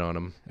he had on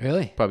him.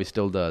 Really? Probably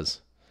still does.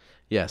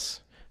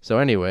 Yes. So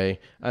anyway,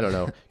 I don't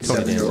know.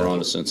 Tony We're Danza. on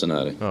to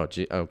Cincinnati. Oh,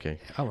 gee. Okay.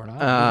 Oh, we're not.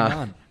 Moving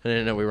on. I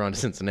didn't know we were on to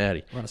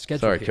Cincinnati. We're on a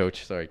schedule Sorry, here.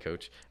 Coach. Sorry,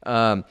 Coach.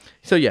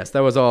 So, yes,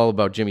 that was all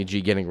about Jimmy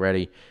G getting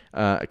ready.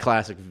 A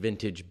classic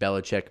vintage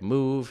Belichick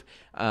move.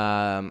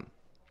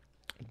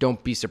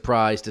 Don't be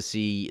surprised to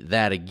see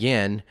that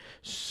again.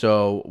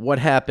 So, what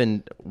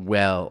happened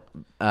well?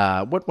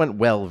 What went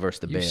well versus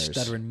the You Bears?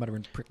 stuttering,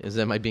 muttering prick. Is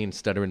that my being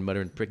stuttering,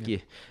 muttering,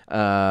 pricky?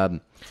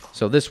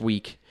 So this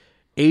week,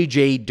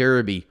 A.J.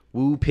 Derby,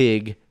 Woo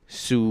Pig,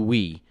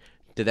 Sue-wee.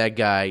 Did that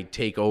guy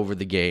take over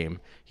the game?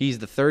 He's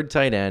the third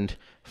tight end,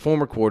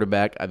 former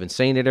quarterback. I've been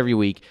saying it every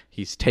week.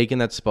 He's taken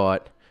that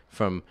spot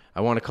from,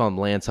 I want to call him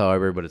Lance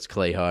Harbor, but it's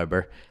Clay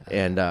Harbor.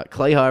 And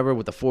Clay Harbor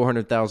with the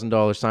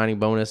 $400,000 signing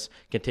bonus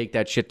can take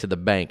that shit to the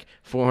bank.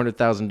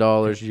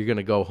 $400,000, you're going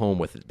to go home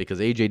with it because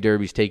A.J.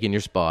 Derby's taking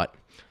your spot.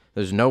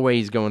 There's no way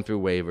he's going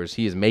through waivers.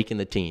 He is making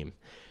the team.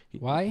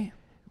 Why?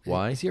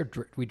 Why? Is he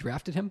we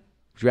drafted him?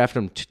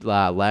 Drafted him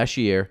last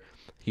year.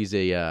 He's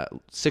a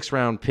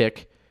 6th-round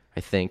pick, I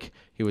think.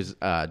 He was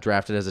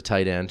drafted as a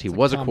tight end. He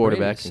was a Tom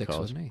quarterback Brady, in 6,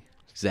 college. wasn't he?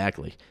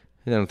 Exactly.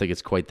 I don't think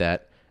it's quite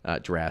that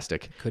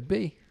drastic. Could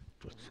be.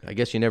 I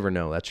guess you never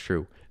know. That's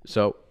true.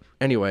 So,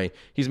 anyway,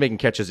 he's making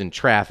catches in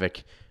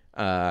traffic.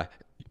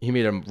 He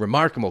made a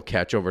remarkable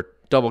catch over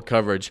double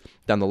coverage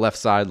down the left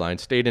sideline,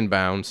 stayed in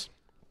bounds,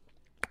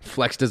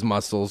 flexed his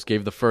muscles,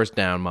 gave the first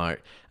down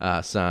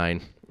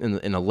sign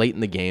in a late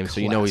in the game,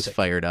 so you know he's Classic.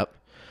 fired up.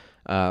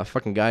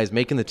 Fucking guy's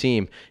making the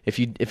team. If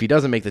he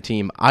doesn't make the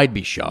team, I'd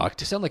be It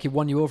shocked. sounded like he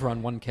won you over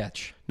on one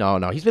catch No,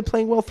 he's been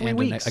playing well 3 and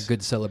weeks. a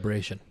good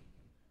celebration.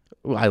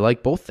 Ooh, I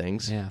like both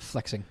things. Yeah,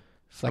 flexing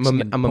I'm a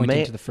and pointing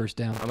man- to the first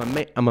down.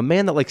 I'm a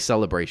man that likes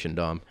celebration,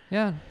 Dom.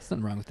 Yeah, there's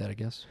nothing wrong with that, I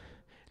guess.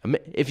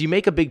 If you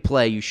make a big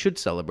play, you should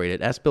celebrate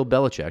it. Ask Bill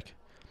Belichick.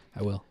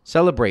 I will.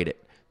 Celebrate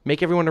it.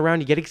 Make everyone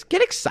around you get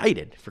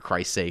excited, for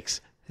Christ's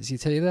sakes. Does he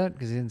tell you that?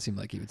 Because he didn't seem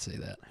like he would say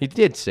that. He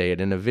did say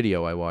it in a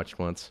video I watched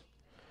once.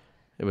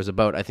 It was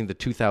about, I think, the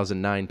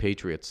 2009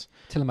 Patriots.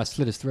 Tell him I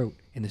slit his throat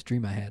in this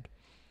dream I had.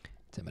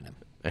 It's Eminem.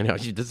 I know,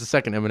 this is the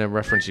second Eminem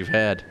reference you've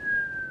had.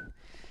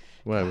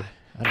 Whatever.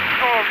 Oh,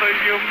 the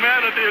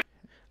humanity.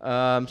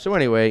 So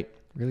anyway,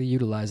 Really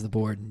utilize the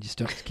board and just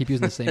don't keep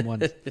using the same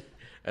ones.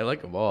 I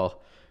like them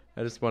all.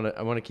 I just want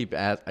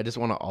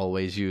to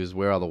always use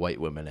where are the white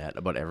women at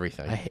about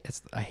everything.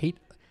 I hate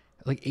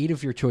like 8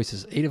 of your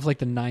choices. 8 of like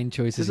the 9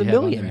 choices There's you a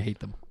have on million. there. I hate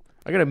them.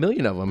 I got a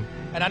million of them.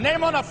 And a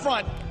name on the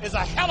front is a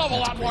hell of a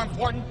lot more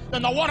important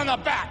than the one on the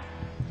back.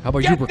 How about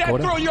you, Get that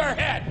Dakota? through your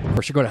head.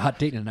 Or should go to hot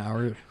date in an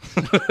hour.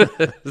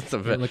 That's a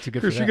look too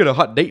good Chris, for you that. got a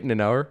hot date in an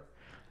hour.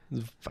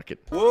 Fuck it.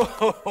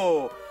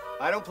 Whoa!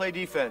 I don't play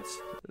defense.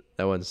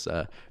 That one's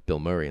Bill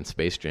Murray in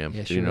Space Jam.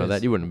 Yeah, Did you sure know is.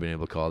 that? You wouldn't have been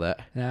able to call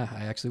that. Yeah,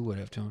 I actually would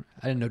have, Tone.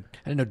 I didn't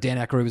know Dan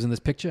Aykroyd was in this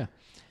picture.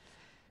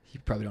 You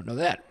probably don't know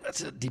that.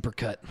 That's a deeper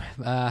cut.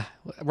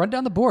 Run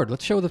down the board.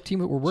 Let's show the team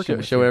that we're working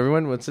with. Show here.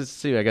 everyone. Let's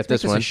see. I got Let's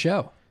make this one. a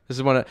show. This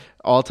is one of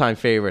all-time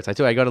favorites.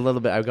 I got a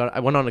little bit. I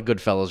went on a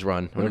Goodfellas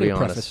run. I'm gonna be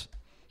honest. Preface.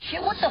 Shit,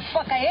 what the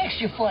fuck I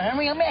asked you for,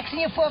 Henry? I'm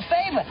asking you for a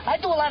favor. I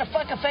do a lot of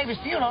fucking favors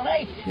to you, don't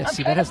I? Yeah, I'm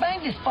see, trying that to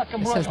bang this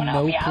fucking This broad has when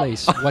I'll no be out.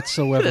 place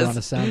whatsoever on a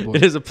soundboard.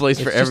 It is a place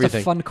for It's just everything.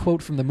 a fun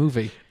quote from the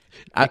movie.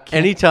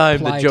 Anytime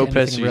apply that to Joe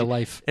anything in real Pesci,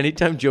 life.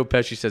 anytime Joe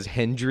Pesci says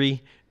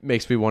Hendry,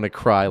 makes me want to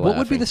cry. What would be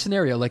laughing. the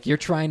scenario? Like you're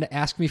trying to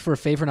ask me for a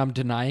favor and I'm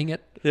denying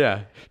it?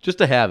 Yeah, just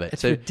to have it.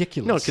 It's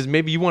ridiculous. No, because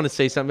maybe you want to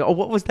say something. Oh,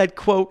 what was that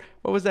quote?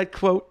 What was that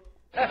quote?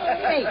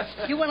 Hey,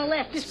 you want to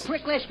laugh? This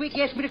prick last week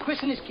asked me to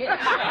christen his kid.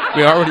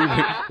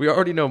 We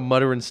already know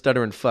mutter and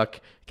stutter and fuck.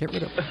 Get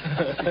rid of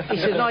it. He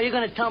said, no, you're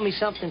going to tell me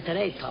something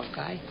today, tough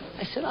guy.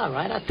 I said, all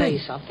right, I'll tell you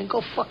something.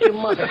 Go fuck your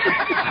mother.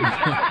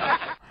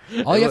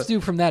 All you have to do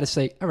from that is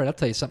say, all right, I'll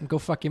tell you something. Go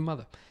fuck your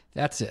mother.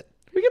 That's it.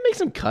 We can make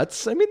some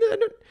cuts. I mean,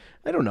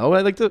 I don't know.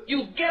 I like to.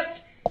 You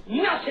get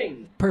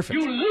nothing. Perfect.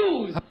 You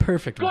lose. A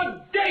perfect one.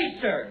 Good day,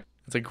 sir.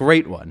 It's a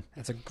great one.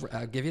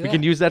 I'll give you We that.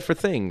 can use that for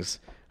things.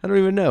 I don't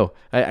even know.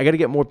 I got to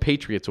get more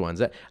Patriots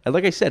ones.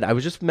 Like I said, I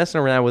was just messing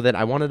around with it.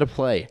 I wanted to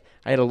play.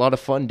 I had a lot of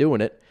fun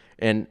doing it,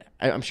 and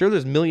I'm sure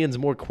there's millions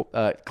more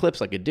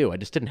clips I could do. I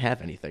just didn't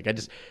have anything.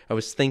 I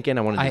was thinking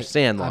I wanted to do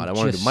Sandlot. I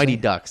wanted to do Mighty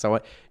Ducks. I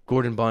want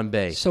Gordon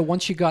Bombay. So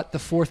once you got the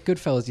fourth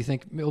Goodfellas, you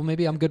think, well,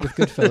 maybe I'm good with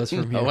Goodfellas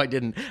from here. No, I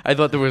didn't. I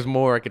thought there was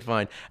more I could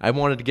find. I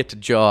wanted to get to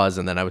Jaws,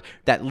 and then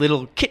that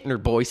little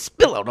Kittner boy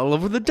spill out all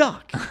over the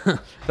dock.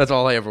 That's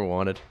all I ever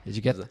wanted. Did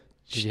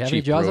you have any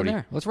Cheap Jaws in roadie.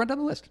 there? Let's run down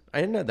the list.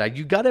 I didn't know that.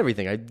 You got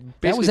everything. I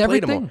basically was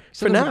played them all. everything?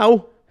 So For there was-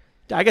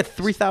 now, I got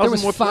 3,000 There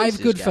was more 5 places,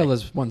 guy.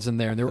 Goodfellas ones in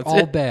there, and they were That's all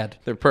it. bad.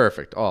 They're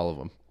perfect, all of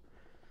them.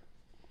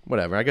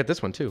 Whatever. I got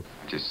this one too.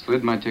 Just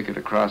slid my ticket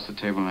across the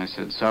table and I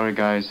said, sorry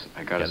guys,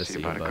 I gotta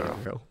see about a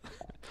girl.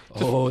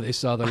 Oh, they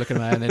saw the look in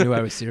my eye and they knew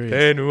I was serious.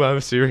 They knew I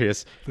was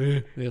serious.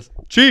 Yes.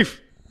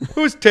 Chief,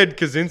 who's Ted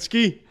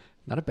Kaczynski?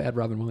 Not a bad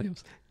Robin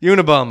Williams.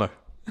 Unabomber.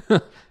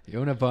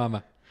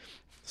 Unabomber.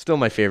 Still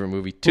my favorite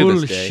movie to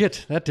this day.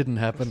 Shit, that didn't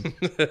happen.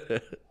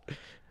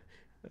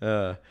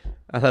 I'll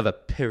have a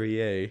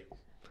Perrier.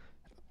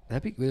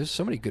 There's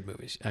so many good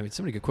movies. I mean,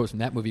 so many good quotes from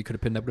that movie you could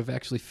have pinned that would have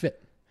actually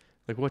fit.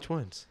 Like which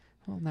ones?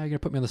 Well, now you're going to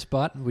put me on the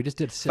spot. We just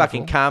did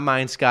Fucking several.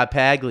 Carmine Scott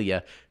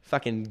Paglia.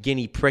 Fucking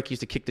guinea prick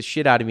used to kick the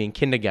shit out of me in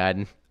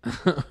kindergarten.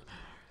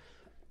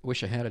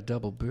 Wish I had a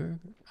double burger.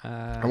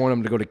 I want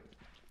him to go to...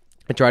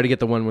 I try to get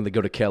the one when they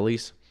go to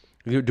Kelly's.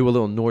 Do a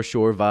little North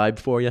Shore vibe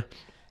for you.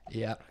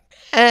 Yeah.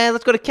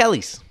 Let's go to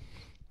Kelly's.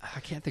 I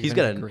can't think He's of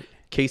got anything a great.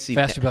 Casey...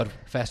 Fast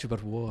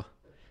about war.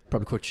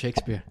 Probably quote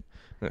Shakespeare.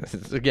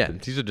 Again,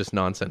 these are just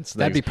nonsense things.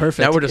 That'd be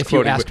perfect. Now we're just if you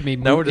quoting... asked me,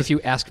 now we're just, if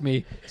you asked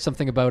me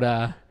something about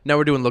now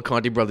we're doing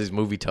LeConte Brothers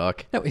movie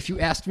talk. no, if you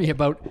asked me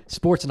about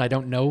sports and I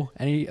don't know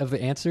any of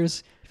the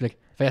answers, if, like,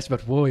 if I asked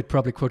about war, you'd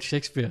probably quote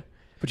Shakespeare,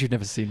 but you've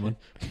never seen one.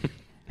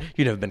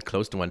 You've never been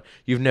close to one.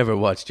 You've never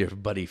watched your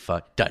buddy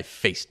die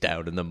face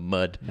down in the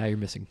mud. Now you're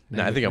missing.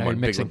 No, I think I'm now on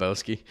you're Big mixing.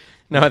 Lebowski.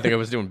 No, I think I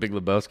was doing Big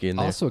Lebowski in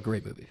there. Also a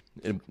great movie.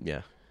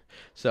 Yeah.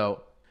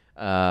 So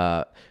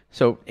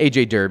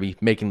AJ Derby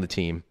making the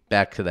team.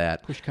 Back to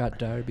that. Pushcart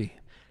Derby.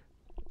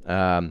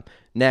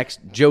 Next,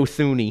 Joe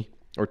Thuney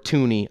or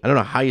Tooney. I don't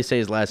know how you say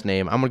his last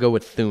name. I'm gonna go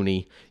with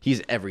Thuney.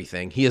 He's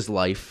everything. He is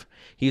life.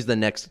 He's the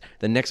next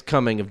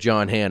coming of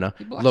John Hanna,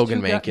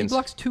 Logan He Mankins.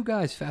 blocks 2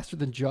 guys faster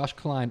than Josh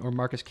Klein or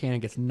Marcus Cannon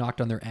gets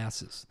knocked on their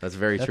asses. That's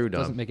very true, That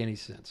Dom. doesn't make any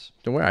sense.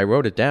 Don't worry, I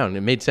wrote it down.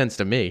 It made sense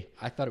to me.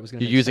 I thought it was going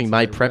to You're make using sense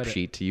my as I prep read it.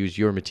 sheet to use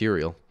your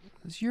material.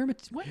 It's your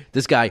what?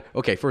 This guy,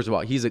 okay, first of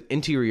all, he's an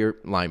interior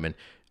lineman,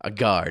 a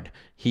guard.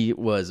 He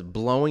was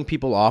blowing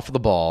people off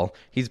the ball.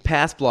 He's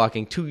pass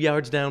blocking 2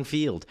 yards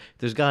downfield.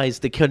 There's guys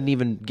that couldn't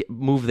even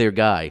move their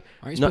guy.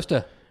 Aren't you supposed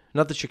to?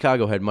 Not that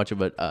Chicago had much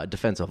of a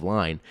defensive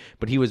line,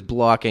 but he was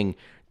blocking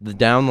the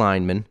down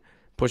lineman,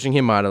 pushing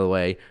him out of the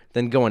way,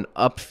 then going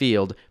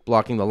upfield,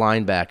 blocking the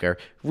linebacker.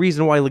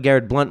 Reason why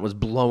LeGarrette Blount was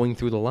blowing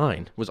through the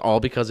line was all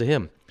because of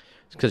him.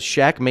 Because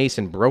Shaq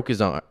Mason broke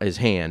his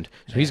hand,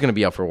 so he's going to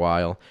be out for a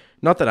while.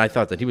 Not that I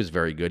thought that he was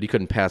very good. He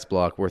couldn't pass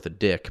block worth a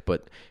dick,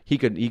 but he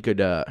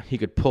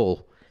could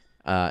pull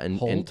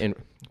and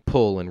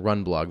pull and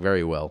run block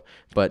very well.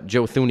 But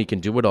Joe Thuney can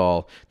do it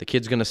all. The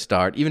kid's going to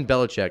start. Even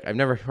Belichick. I've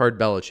never heard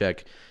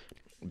Belichick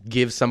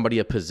give somebody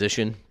a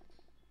position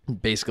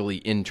basically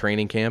in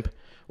training camp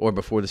or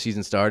before the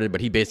season started,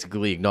 but he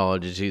basically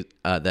acknowledges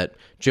that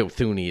Joe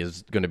Thuney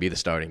is going to be the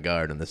starting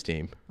guard on this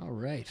team. All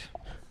right.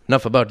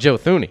 Enough about Joe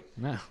Thuney.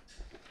 No.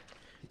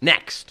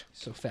 Next,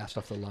 So fast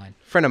off the line.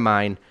 friend of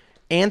mine,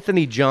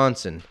 Anthony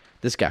Johnson.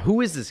 This guy.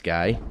 Who is this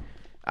guy?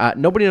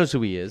 Nobody knows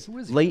who he is. Who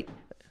is he?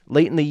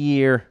 Late in the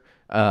year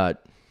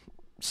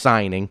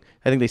signing.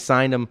 I think they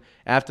signed him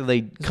after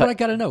they That's cut. what I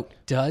got to know.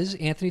 Does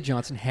Anthony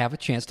Johnson have a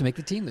chance to make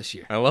the team this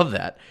year? I love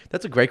that.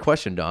 That's a great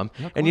question, Dom.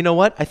 come And you know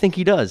what? I think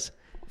he does.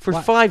 For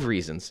Why? 5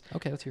 reasons.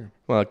 Okay, let's hear him.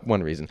 Well,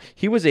 one reason.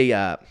 He has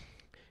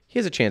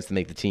a chance to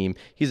make the team.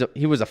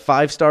 He was a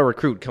 5-star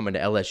recruit coming to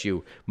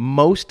LSU.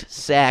 Most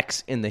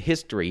sacks in the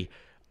history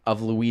of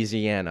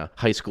Louisiana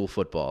high school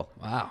football.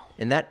 Wow.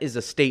 And that is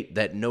a state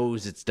that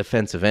knows its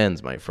defensive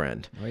ends, my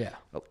friend. Oh, yeah.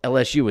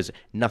 LSU is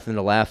nothing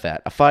to laugh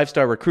at. A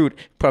 5-star recruit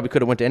probably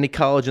could have went to any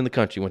college in the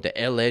country, went to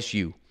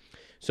LSU.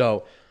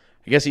 So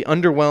I guess he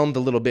underwhelmed a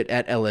little bit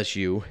at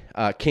LSU,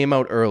 came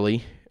out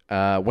early,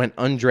 went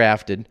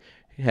undrafted,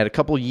 had a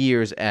couple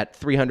years at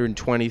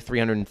 320,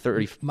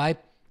 330.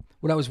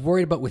 What I was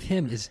worried about with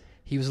him is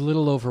he was a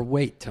little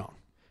overweight, Tom.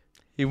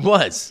 He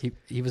was.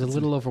 He was a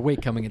little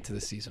overweight coming into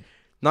the season.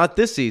 Not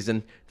this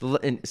season,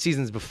 in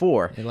seasons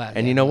before. Yeah,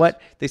 And you know what?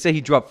 They say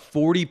he dropped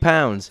 40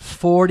 pounds.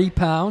 40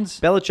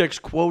 pounds? Belichick's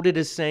quoted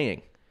as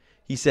saying,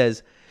 he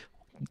says,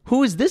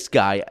 who is this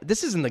guy?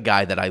 This isn't the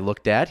guy that I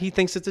looked at. He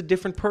thinks it's a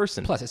different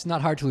person. Plus, it's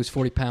not hard to lose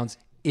 40 pounds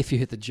if you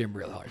hit the gym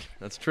real hard.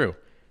 That's true.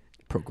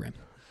 Program.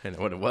 I know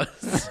what it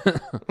was.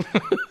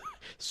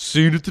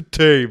 Seat at the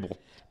table.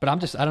 But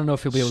I don't know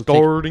if he'll be able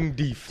Starting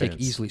to defense.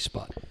 take easily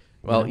spot.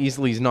 Well,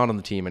 he's not on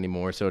the team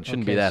anymore, so it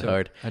shouldn't be that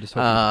hard. I just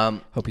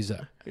hope he's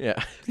there.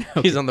 Yeah,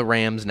 he's on the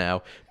Rams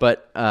now,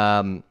 but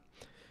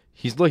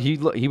he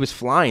was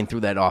flying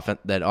through that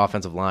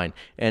offensive line,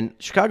 and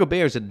Chicago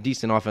Bears had a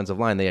decent offensive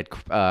line. They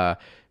had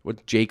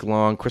with Jake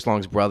Long, Chris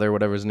Long's brother,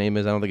 whatever his name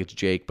is. I don't think it's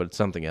Jake, but it's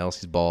something else.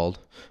 He's bald.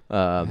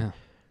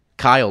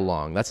 Kyle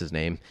Long, that's his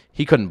name.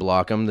 He couldn't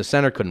block him. The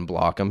center couldn't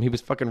block him. He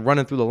was fucking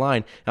running through the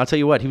line. And I'll tell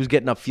you what, he was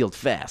getting upfield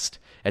fast.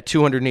 At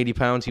 280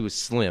 pounds, he was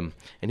slim,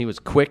 and he was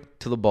quick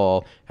to the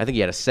ball. I think he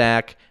had a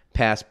sack,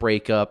 pass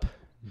breakup.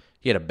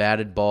 He had a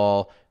batted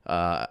ball.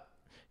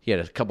 He had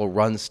a couple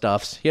run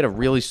stuffs. He had a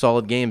really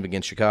solid game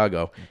against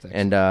Chicago.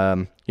 And,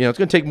 it's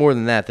going to take more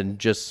than that than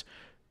just,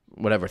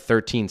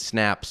 13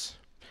 snaps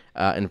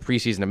in the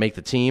preseason to make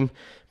the team.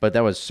 But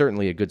that was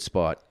certainly a good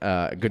spot,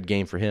 a good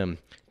game for him.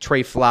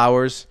 Trey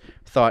Flowers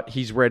thought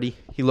he's ready.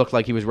 He looked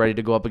like he was ready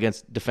to go up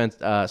against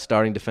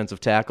starting defensive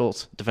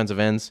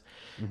ends.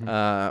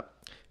 Mm-hmm.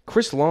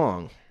 Chris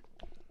Long,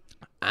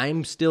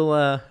 I'm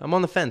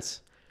on the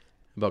fence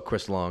about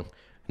Chris Long.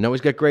 I know he's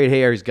got great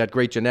hair. He's got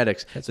great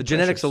genetics. The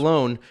genetics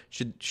alone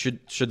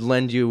should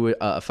lend you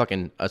a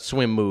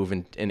swim move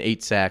and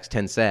 8 sacks,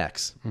 10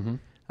 sacks. Mm-hmm.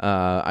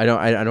 I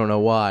don't know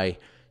why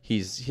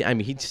he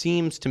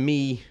seems to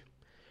me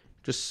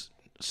just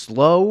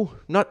slow,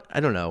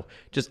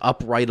 just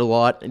upright a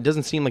lot. It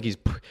doesn't seem like he's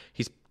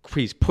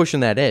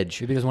pushing that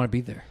edge. Maybe he doesn't want to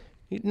be there.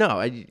 No,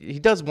 he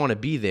does want to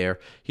be there.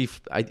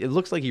 It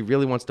looks like he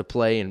really wants to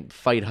play and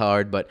fight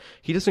hard, but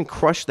he doesn't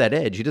crush that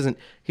edge. He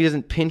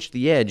doesn't pinch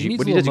the edge.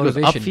 What he does, he goes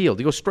upfield.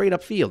 He goes straight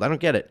upfield. I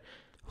don't get it.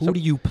 Who do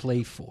you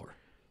play for?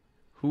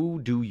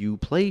 Who do you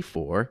play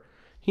for?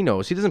 He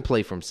knows. He doesn't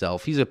play for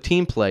himself. He's a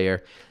team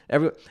player.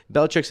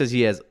 Belichick says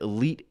he has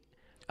elite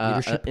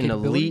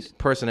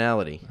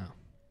personality. Oh.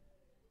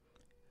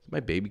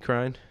 My baby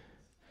crying?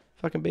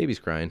 Fucking baby's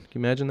crying. Can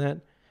you imagine that?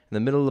 In the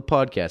middle of the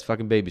podcast,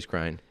 fucking baby's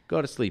crying.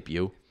 Go to sleep,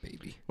 you.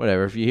 Baby.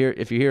 Whatever. If you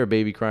hear a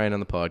baby crying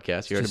on the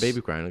podcast, you heard a baby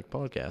crying on the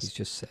podcast. He's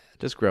just sad.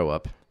 Just grow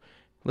up.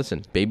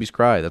 Listen, babies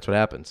cry. That's what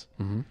happens.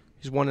 Mm-hmm.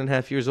 He's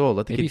 1.5 years old.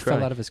 Let the kid cry. Maybe he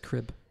fell out of his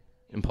crib.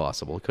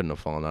 Impossible. He couldn't have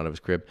fallen out of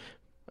his crib.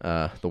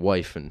 The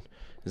wife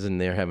is in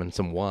there having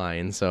some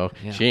wine, so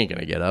she ain't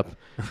going to get up.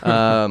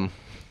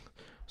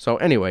 So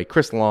anyway,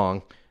 Chris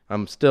Long,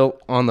 I'm still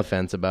on the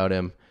fence about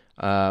him.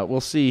 We'll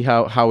see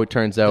how it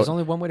turns out. There's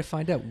only one way to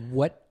find out.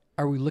 What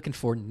are we looking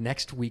for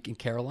next week in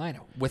Carolina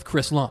with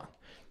Chris Long?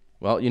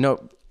 Well,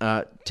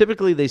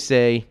 typically they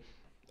say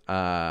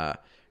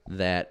that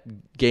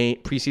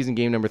preseason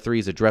game number 3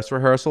 is a dress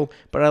rehearsal,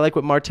 but I like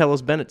what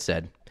Martellus Bennett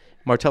said.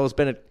 Martellus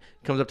Bennett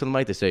comes up to the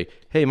mic. They say,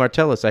 "Hey,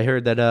 Martellus, I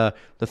heard that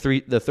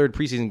the third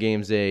preseason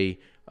game's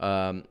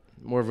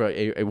more of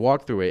a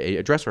walkthrough,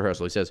 a dress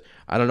rehearsal." He says,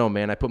 "I don't know,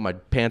 man. I put my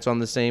pants on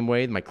the same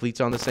way, my cleats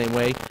on the same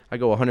way. I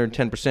go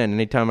 110%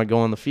 anytime I go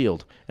on the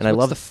field." And I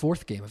love the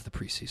fourth game of the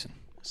preseason.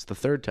 It's the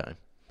third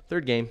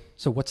game.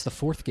 So what's the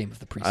fourth game of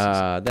the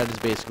preseason? That is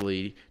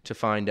basically to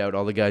find out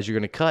all the guys you're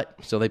going to cut.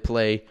 So they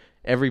play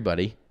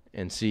everybody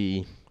and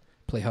see.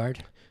 Play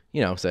hard?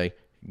 Say,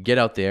 get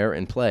out there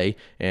and play.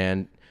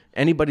 And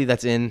anybody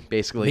that's in,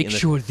 basically. Make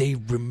sure they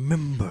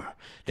remember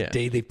the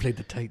day they played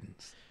the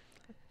Titans.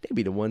 They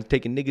be the ones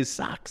taking niggas'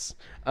 socks.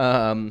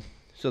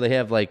 So they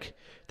have,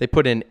 they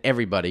put in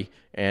everybody.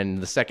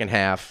 And the second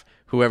half,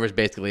 whoever's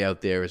basically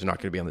out there is not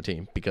going to be on the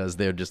team because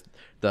they're just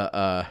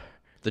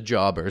the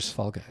jobbers.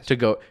 Fall guys. To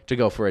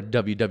go for a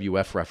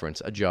WWF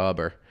reference, a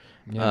jobber.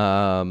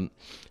 Yeah.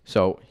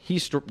 So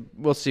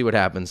we'll see what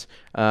happens.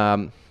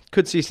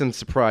 Could see some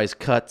surprise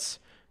cuts.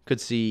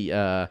 Could see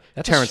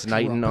Terrence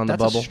Knighton on the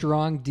bubble. That's a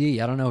strong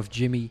D. I don't know if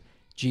Jimmy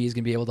G is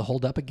going to be able to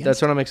hold up against.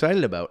 That's what I'm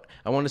excited about.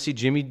 I want to see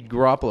Jimmy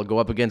Garoppolo go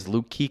up against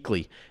Luke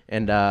Kuechly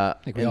and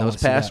those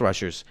pass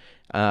rushers.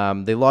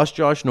 They lost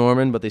Josh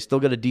Norman, but they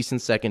still got a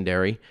decent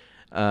secondary.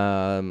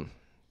 I'm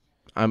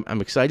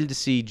excited to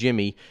see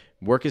Jimmy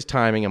work his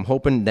timing. I'm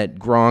hoping that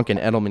Gronk and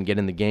Edelman get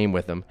in the game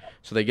with him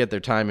so they get their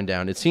timing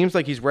down. It seems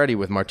like he's ready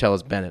with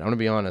Martellus Bennett. I'm going to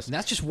be honest. And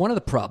that's just one of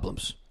the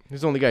problems. He's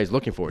the only guy he's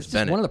looking for is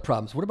Bennett. One of the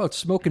problems. What about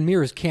smoke and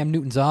mirrors Cam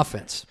Newton's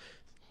offense?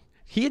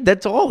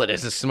 That's all it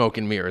is smoke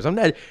and mirrors.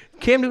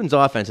 Cam Newton's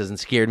offense hasn't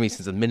scared me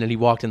since the minute he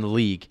walked in the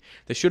league.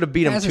 They should have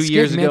beat him 2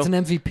 years ago. Man's an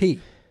MVP.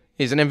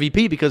 He's an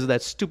MVP because of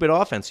that stupid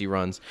offense he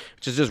runs,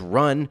 which is just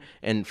run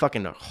and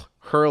fucking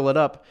hurl it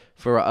up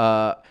for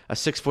a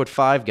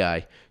 6'5"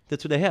 guy.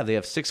 That's what they have. They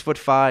have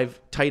 6'5"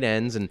 tight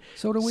ends and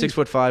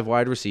 6'5"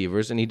 wide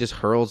receivers, and he just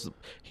hurls.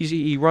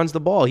 He runs the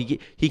ball. He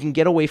can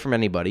get away from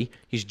anybody.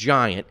 He's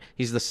giant.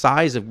 He's the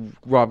size of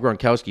Rob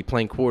Gronkowski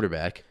playing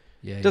quarterback.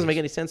 Yeah, it doesn't make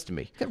any sense to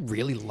me. He's got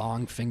really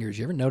long fingers.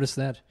 You ever notice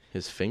that?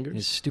 His fingers?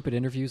 His stupid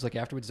interviews,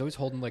 afterwards, he's always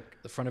holding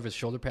the front of his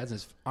shoulder pads,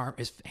 and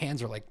his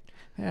hands are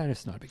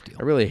it's not a big deal.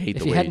 I really hate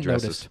the way he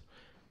dresses.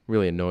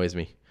 Really annoys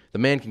me. The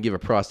man can give a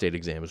prostate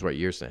exam, is what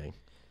you're saying.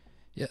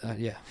 Yeah,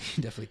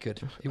 he definitely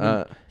could.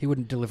 He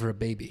wouldn't deliver a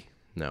baby.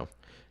 No.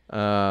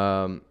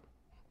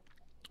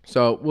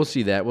 So we'll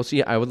see that. We'll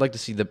see. I would like to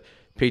see the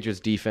Patriots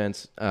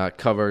defense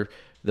cover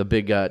the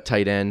big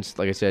tight ends.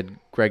 Like I said,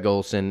 Greg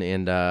Olsen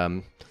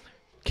and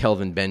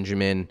Kelvin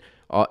Benjamin.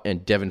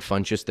 and Devin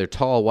Funchess. They're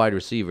tall wide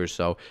receivers,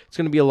 so it's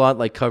going to be a lot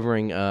like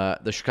covering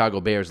the Chicago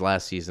Bears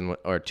last season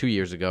or 2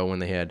 years ago when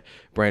they had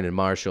Brandon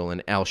Marshall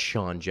and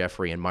Alshon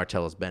Jeffrey and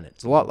Martellus Bennett.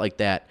 It's a lot like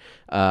that,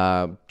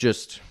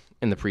 just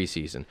in the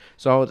preseason.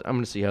 So I'm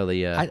going to see how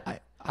they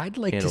I'd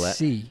like to handle that.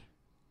 see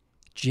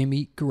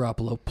Jimmy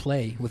Garoppolo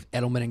play with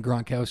Edelman and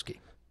Gronkowski.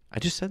 I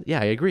just said, yeah,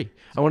 I agree.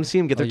 I want to see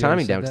him get their you already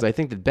timing said down because that? I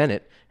think that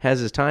Bennett has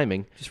his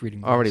timing Just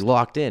reading the already list.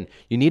 locked in.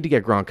 You need to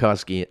get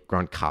Gronkowski,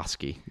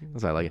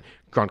 as I like it,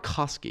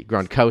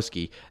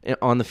 Gronkowski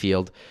on the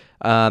field.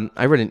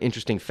 I read an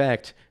interesting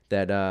fact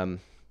that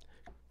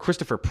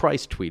Christopher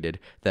Price tweeted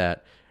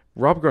that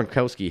Rob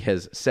Gronkowski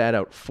has sat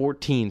out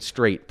 14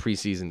 straight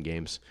preseason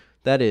games.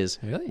 That is,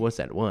 Really? what's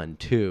that? 1,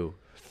 2,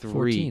 3.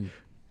 14.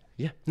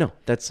 Yeah, no,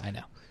 that's I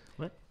know.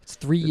 what? It's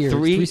 3 years.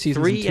 Three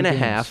seasons three and a two games.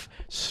 half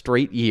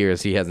straight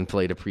years he hasn't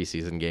played a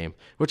preseason game,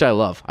 which I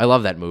love. I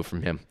love that move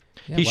from him.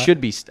 Yeah, he why- should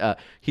be.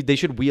 They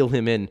should wheel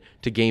him in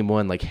to game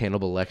one like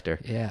Hannibal Lecter.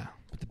 Yeah,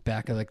 with the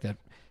back of like that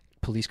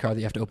police car that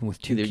you have to open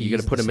with two keys. You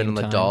got to put at him in on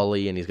the same time.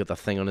 dolly, and he's got the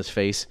thing on his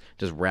face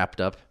just wrapped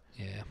up.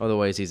 Yeah,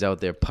 Otherwise, he's out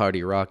there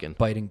party rocking.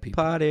 biting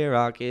people. Party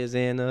rock is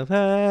in the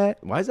night.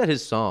 Why is that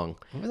his song?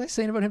 What was I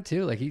saying about him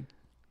too? Like he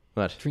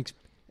What? drinks.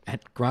 And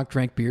Gronk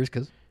drank beers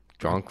because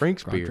Gronk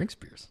drinks beer. drinks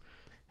beers.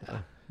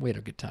 We had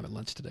a good time at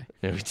lunch today.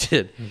 Yeah, we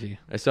did. Maybe.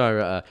 I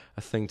saw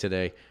a thing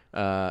today.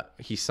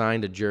 He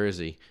signed a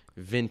jersey,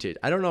 vintage.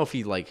 I don't know if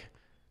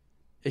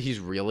he's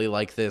really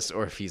like this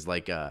or if he's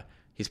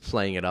he's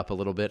playing it up a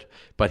little bit.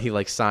 But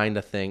he signed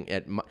a thing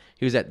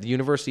he was at the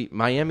University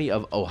Miami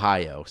of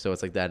Ohio. So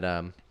it's like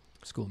that.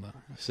 School mo.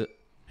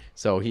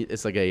 So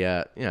it's like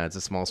it's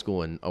a small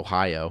school in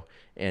Ohio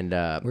and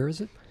Where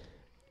is it?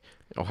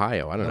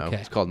 Ohio. I don't know. Okay.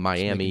 It's called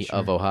Miami making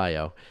of sure.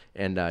 Ohio.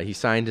 And he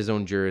signed his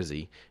own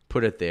jersey,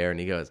 put it there, and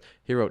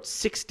he wrote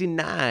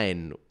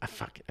 69.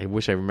 I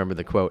wish I remember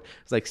the quote.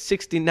 It's like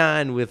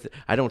 69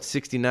 I don't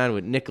 69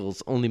 with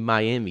nickels, only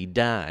Miami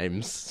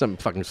dimes. Something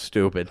fucking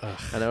stupid.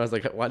 And I was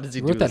like, why does he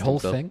He do wrote this that whole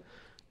to himself? thing.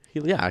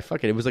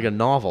 It was like a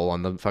novel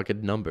on the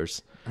fucking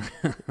numbers.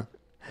 I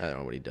don't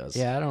know what he does.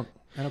 Yeah,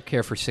 I don't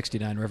care for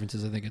 69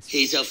 references. I think it's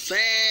He's a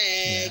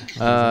fag.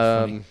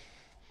 funny.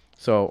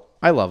 So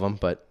I love him,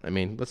 but I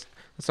mean, let's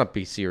not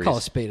be serious. Call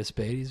a spade a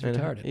spade. He's I know.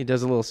 retarded. He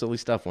does a little silly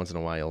stuff once in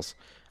a while.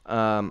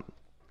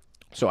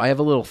 So I have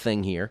a little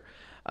thing here.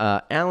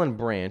 Alan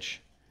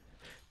Branch.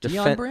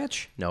 Deion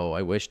Branch? No,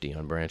 I wish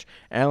Deion Branch.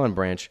 Alan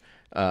Branch,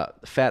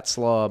 fat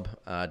slob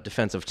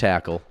defensive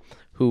tackle,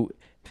 who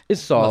is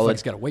solid.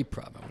 He's got a weight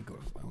problem.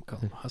 I won't call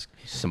him Husky.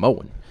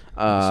 Samoan.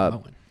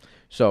 Samoan.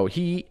 So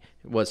he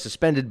was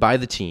suspended by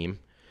the team.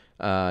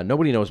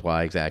 Nobody knows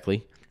why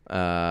exactly,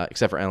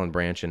 except for Alan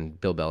Branch and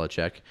Bill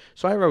Belichick.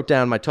 So I wrote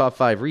down my top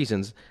 5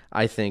 reasons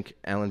I think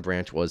Alan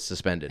Branch was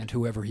suspended. And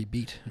whoever he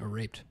beat or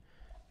raped.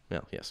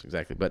 Well, yes,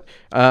 exactly. But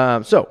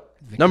so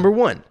number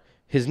 1,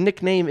 his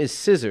nickname is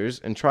Scissors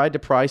and tried to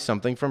pry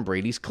something from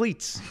Brady's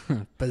cleats.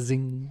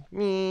 Buzzing.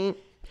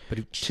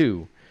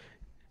 2,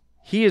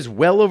 he is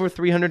well over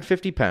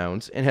 350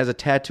 pounds and has a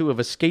tattoo of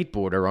a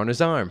skateboarder on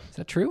his arm. Is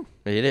that true?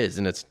 It is,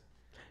 and it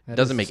That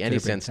doesn't is make any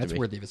disturbing. sense to That's me.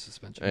 worthy of a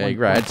suspension. I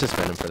agree. I'd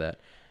suspend him for that.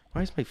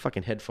 Why is my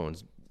fucking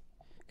headphones?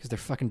 Because they're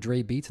fucking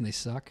Dre Beats and they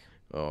suck.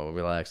 Oh,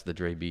 relax. The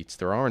Dre Beats.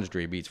 They're orange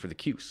Dre Beats for the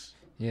Cuse.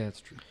 Yeah,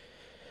 that's true.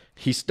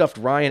 He stuffed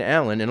Ryan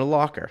Allen in a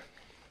locker.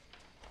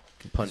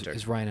 Punter.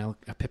 Is Ryan Allen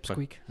a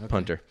pipsqueak? Okay.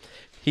 Punter.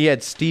 He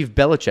had Steve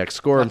Belichick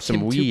score him Not some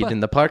Tim weed Tupa? in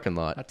the parking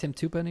lot. Not Tim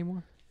Tupa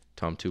anymore?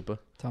 Tom Tupa.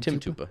 Tom Tim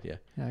Tupa? Tupa, yeah.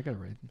 Yeah, I got it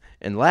right.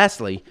 And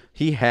lastly,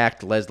 he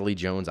hacked Leslie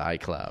Jones'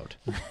 iCloud.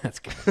 That's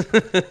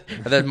good.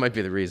 That might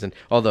be the reason.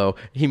 Although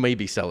he may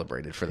be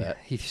celebrated for that.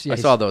 I He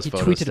saw those he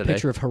photos tweeted today. a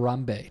picture of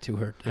Harambe to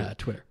her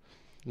Twitter.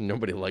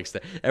 Nobody likes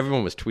that.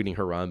 Everyone was tweeting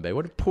Harambe.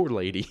 What a poor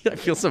lady. I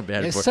feel so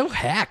bad It's for her. so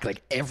hack.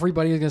 Like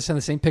everybody is going to send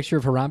the same picture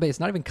of Harambe. It's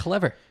not even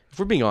clever. If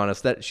we're being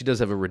honest, that she does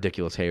have a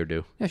ridiculous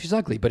hairdo. Yeah, she's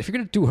ugly. But if you're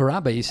going to do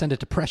Harambe, you send it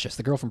to Precious,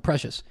 the girl from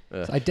Precious.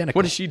 It's identical.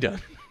 What has she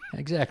done?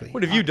 Exactly.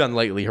 What have you done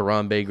lately,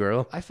 Harambe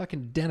girl? I fucking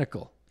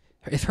identical.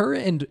 If her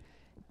and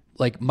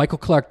like Michael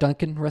Clark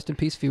Duncan, rest in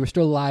peace, if he were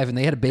still alive and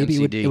they had a baby,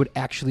 MCD. it would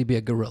actually be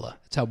a gorilla.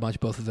 That's how much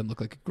both of them look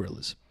like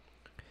gorillas,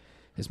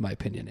 is my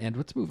opinion. And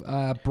let's move.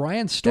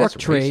 Brian Stork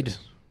That's trade. racist.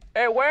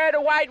 Hey, where are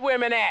the white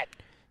women at?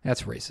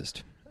 That's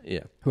racist.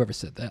 Yeah, Whoever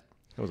said that.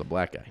 that was a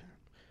black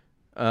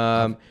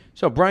guy.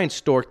 So Brian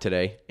Stork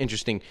today,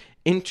 interesting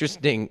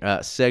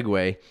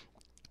segue.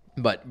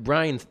 But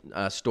Brian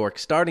Stork,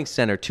 starting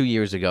center 2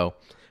 years ago,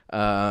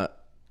 out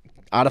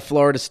of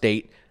Florida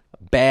State,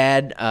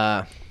 bad.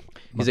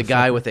 He's a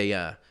guy with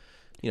a,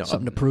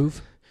 Something to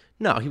prove.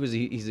 No,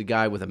 he's a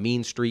guy with a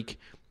mean streak.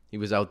 He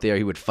was out there.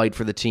 He would fight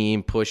for the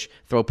team, push,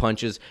 throw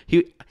punches.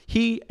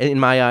 He, in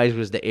my eyes,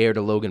 was the heir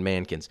to Logan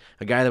Mankins,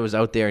 a guy that was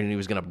out there and he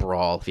was going to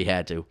brawl if he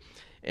had to.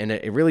 And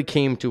it really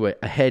came to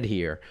a head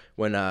here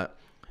when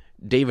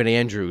David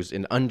Andrews,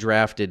 an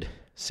undrafted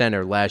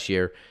center last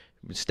year,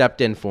 stepped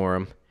in for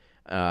him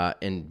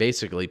and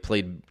basically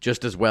played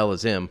just as well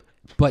as him,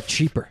 But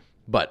cheaper.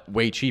 but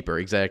way cheaper,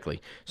 exactly.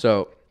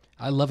 So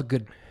I love a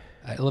good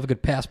I love a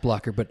good pass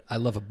blocker, but I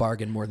love a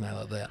bargain more than I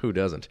love that. Who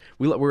doesn't?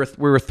 We're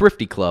a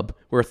thrifty club.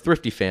 We're a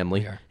thrifty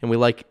family, and we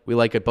like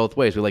it both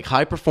ways. We like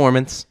high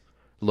performance,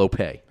 low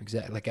pay.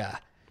 Exactly, like a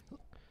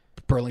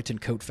Burlington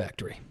Coat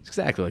Factory. It's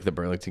exactly like the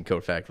Burlington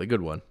Coat Factory.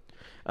 Good one.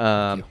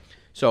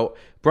 So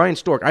Brian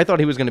Stork, I thought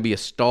he was going to be a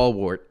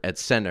stalwart at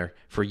center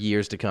for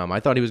years to come. I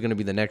thought he was going to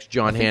be the next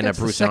John Hanna, That's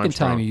Bruce the second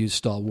Armstrong. time you used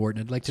stalwart,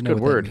 and I'd like to know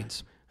Good what word. that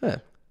means.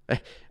 Yeah.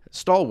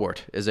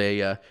 Stalwart is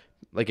a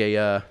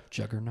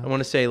Juggernaut. I want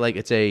to say like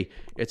it's a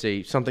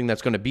something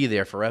that's going to be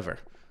there forever.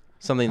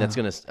 Something that's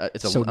going to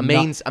it's a So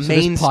mainstay.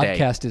 This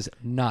podcast is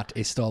not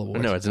a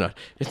stalwart. No, it's not.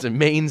 It's a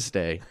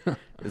mainstay.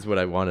 Is what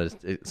I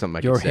wanted. Something I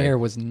Your could say. hair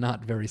was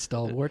not very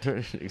stalwart.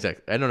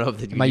 Exactly. I don't know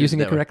if Am I using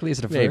it correctly? Is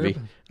it a verb? Maybe.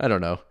 I don't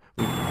know.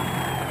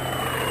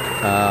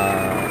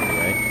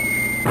 Anyway.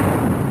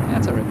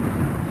 That's all right.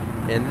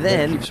 And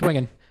then Keep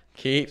swinging.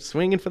 Keep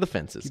swinging for the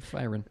fences. Keep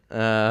firing.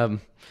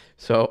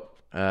 So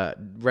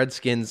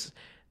Redskins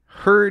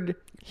heard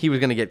he was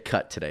going to get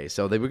cut today,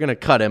 so they were going to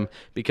cut him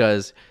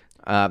because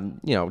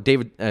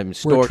David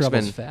Stork's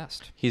travel's been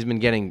fast. He's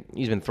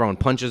been throwing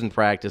punches in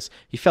practice.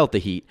 He felt the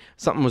heat.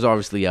 Something was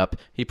obviously up.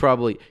 He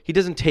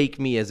doesn't take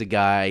me as a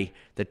guy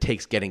that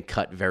takes getting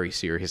cut very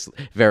seriously,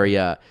 very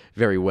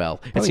well.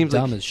 Probably it seems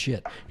dumb like as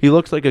shit. he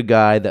looks like a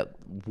guy that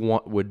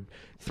would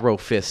throw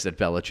fists at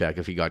Belichick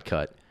if he got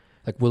cut.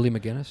 Like Willie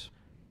McGinnis?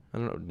 I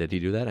don't know. Did he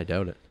do that? I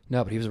doubt it.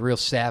 No, but he was a real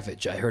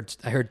savage. I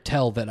heard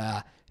tell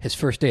that his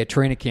first day at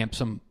training camp,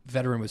 some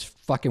veteran was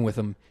fucking with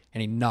him,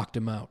 and he knocked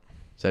him out.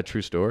 Is that a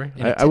true story?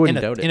 I I wouldn't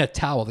doubt it. In a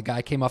towel. The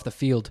guy came off the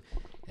field,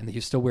 and he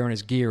was still wearing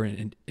his gear,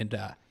 and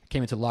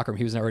came into the locker room.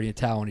 He was already in a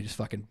towel, and he just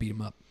fucking beat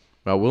him up.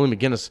 Well, Willie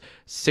McGinnis,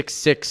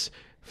 6'6",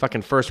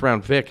 fucking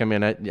first-round pick. I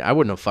mean, I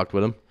wouldn't have fucked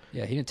with him.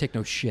 Yeah, he didn't take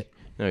no shit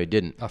No, he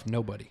didn't. off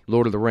nobody.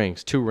 Lord of the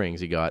Rings, 2 rings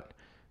he got.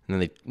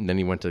 And then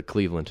he went to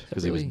Cleveland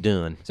because he was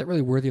done. Is that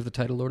really worthy of the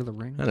title Lord of the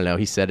Rings? I don't know.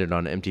 He said it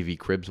on MTV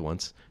Cribs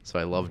once, so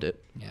I loved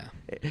it. Yeah.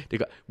 They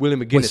got Willie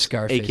McGinnis,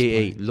 Scarface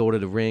a.k.a. playing. Lord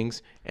of the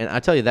Rings. And I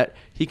tell you that,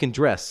 he can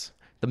dress.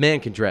 The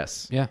man can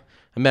dress. Yeah.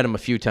 I met him a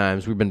few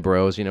times. We've been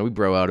bros. We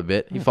bro out a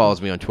bit. He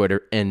follows me on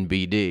Twitter,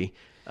 NBD.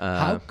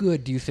 How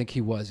good do you think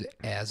he was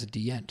as a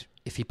D-end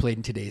if he played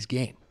in today's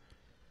game?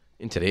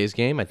 In today's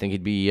game, I think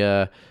he'd be...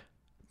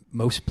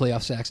 Most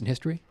playoff sacks in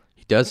history?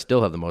 He does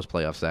still have the most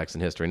playoff sacks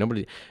in history.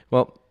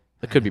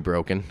 It could be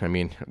broken. I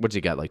mean, what's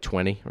he got, like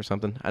 20 or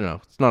something? I don't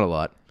know. It's not a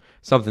lot.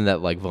 Something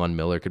that like Von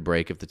Miller could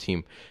break if the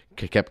team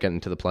kept getting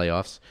to the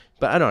playoffs.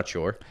 But I'm not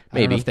sure.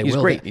 Maybe. if they He's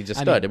will. great. He's a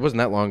stud. It wasn't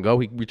that long ago.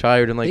 He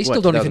retired in They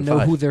still don't even know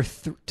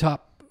 2005.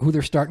 who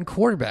their starting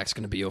quarterback's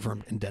going to be over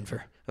in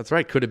Denver. That's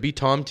right. Could it be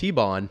Tom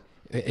Tebow?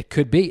 It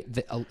could be.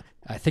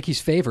 I think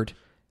he's favored,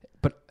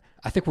 but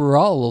I think we were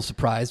all a little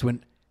surprised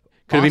when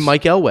Could it be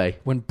Mike Elway?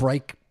 when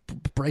Bryce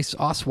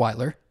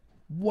Osweiler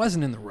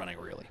wasn't in the running.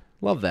 Really,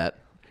 Love that.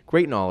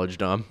 Great knowledge,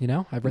 Dom.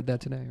 I read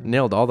that today.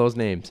 Nailed all those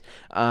names.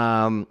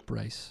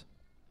 Bryce,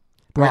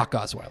 Brock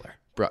Osweiler.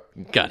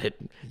 Got it.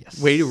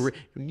 Yes. Way to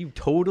you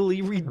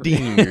totally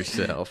redeem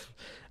yourself.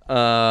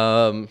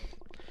 So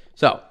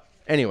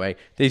anyway,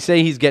 they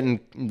say he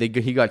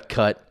got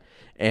cut,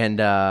 and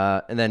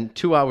then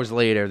 2 hours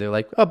later they're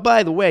like, oh,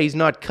 by the way, he's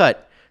not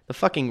cut. The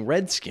fucking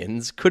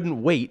Redskins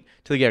couldn't wait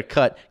till they get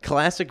cut.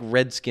 Classic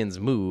Redskins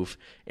move,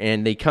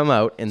 and they come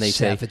out and they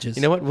Savages. say,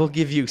 you know what? We'll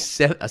give you a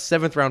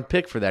 7th-round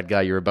pick for that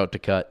guy you're about to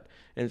cut.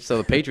 And so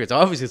the Patriots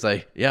obviously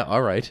say, yeah,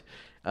 all right.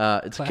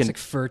 It's Classic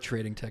fur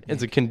trading technique.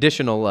 It's a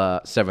conditional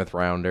 7th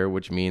rounder,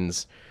 which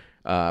means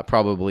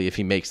probably if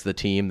he makes the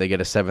team, they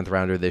get a 7th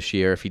rounder this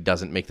year. If he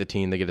doesn't make the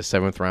team, they get a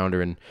 7th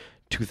rounder in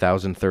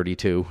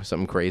 2032,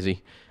 something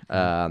crazy.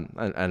 I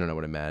don't know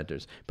what it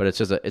matters, but it's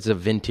a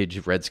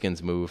vintage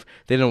Redskins move.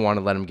 They didn't want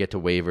to let him get to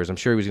waivers. I'm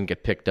sure he was going to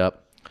get picked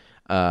up,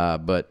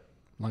 but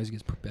as long as he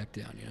gets put back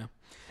down,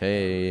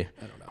 hey,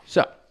 I don't know.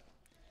 So,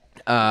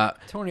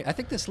 Tony, I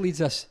think this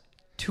leads us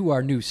to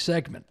our new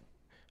segment.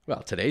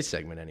 well, today's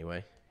segment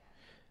anyway.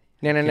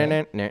 Why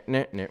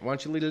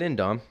don't you lead it in,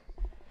 Dom?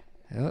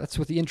 Well, that's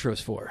what the intro's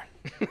for.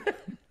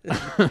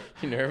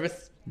 You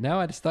nervous? No,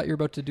 I just thought you were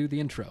about to do the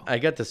intro. I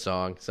got the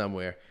song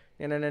somewhere.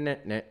 Good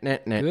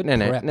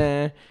prep.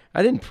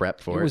 I didn't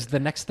prep for It it. was the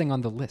next thing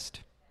on the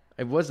list.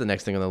 It was the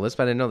next thing on the list,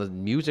 but I didn't know the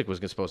music was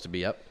supposed to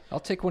be up. I'll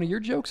take one of your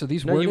jokes. Are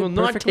these No, worded you will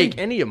not perfectly? take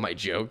any of my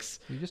jokes.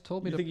 You just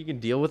told me You to. think you can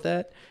deal with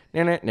that?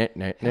 Half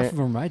of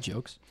them are my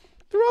jokes.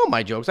 They're all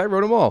my jokes. I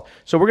wrote them all.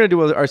 So we're going to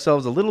do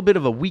ourselves a little bit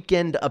of a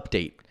weekend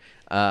update,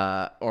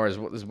 or is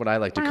what I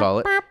like to call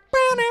it.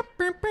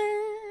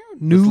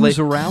 News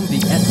around the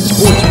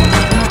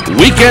sports.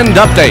 Weekend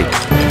Update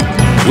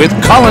with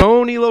Colin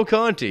Tony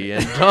Loconte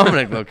and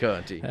Dominic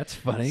Loconte. That's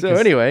funny. So 'cause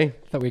anyway, I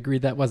thought we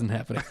agreed that wasn't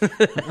happening. all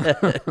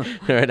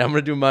right, I'm going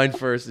to do mine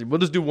first. We'll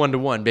just do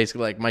 1-to-1,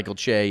 basically like Michael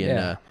Che and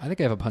Yeah, I think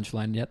I have a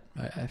punchline yet.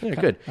 Yeah,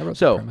 good. I wrote the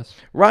So, premise.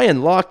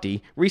 Ryan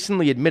Lochte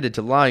recently admitted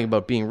to lying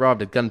about being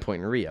robbed at gunpoint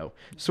in Rio.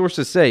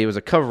 Sources say it was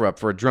a cover-up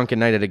for a drunken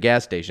night at a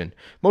gas station.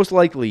 Most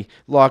likely,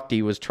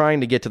 Lochte was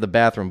trying to get to the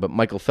bathroom, but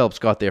Michael Phelps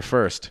got there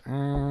first.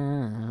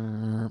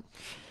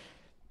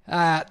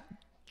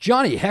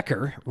 Johnny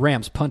Hecker,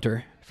 Rams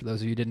punter, for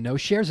those of you who didn't know,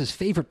 shares his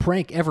favorite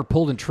prank ever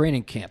pulled in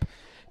training camp.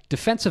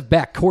 Defensive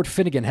back Court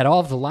Finnegan had all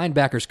of the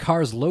linebackers'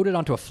 cars loaded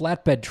onto a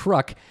flatbed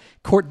truck.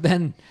 Court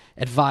then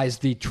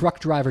advised the truck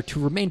driver to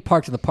remain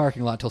parked in the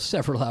parking lot until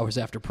several hours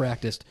after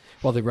practice,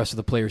 while the rest of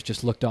the players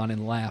just looked on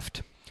and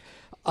laughed.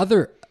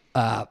 Other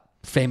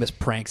famous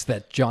pranks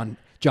that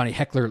Johnny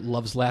Heckler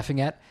loves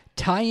laughing at: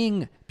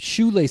 tying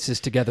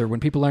shoelaces together when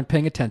people aren't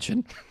paying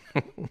attention.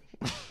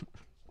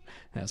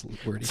 That's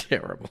wordy.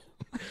 Terrible.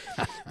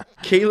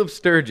 Caleb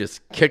Sturgis,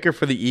 kicker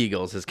for the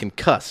Eagles, is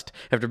concussed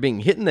after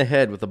being hit in the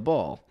head with a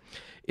ball.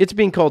 It's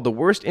being called the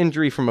worst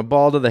injury from a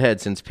ball to the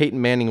head since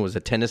Peyton Manning was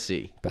at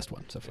Tennessee. Best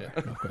one so far,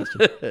 no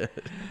question.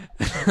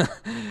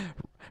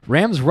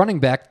 Rams running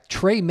back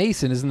Trey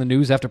Mason is in the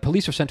news after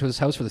police were sent to his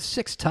house for the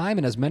 6th time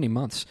in as many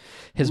months.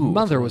 His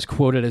mother was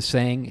quoted as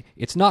saying,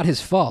 "It's not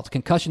his fault.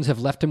 Concussions have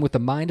left him with the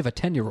mind of a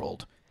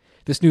 10-year-old.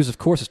 This news, of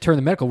course, has turned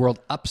the medical world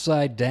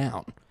upside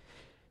down.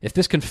 If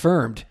this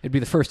confirmed, it'd be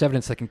the first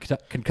evidence that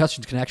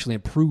concussions can actually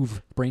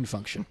improve brain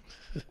function."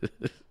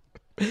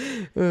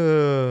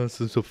 This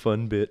is a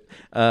fun bit.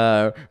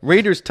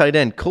 Raiders tight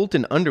end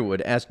Colton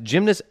Underwood asked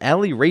gymnast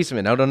Allie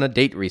Raceman out on a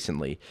date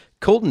recently.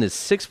 Colton is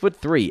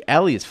 6'3",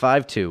 Allie is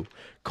 5'2".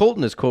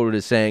 Colton is quoted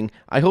as saying,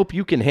 "I hope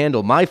you can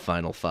handle my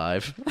final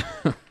 5."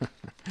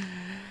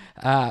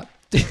 Dale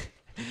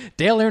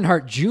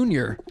Earnhardt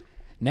Jr.,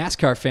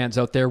 NASCAR fans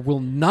out there, will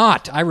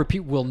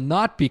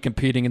not be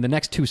competing in the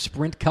next 2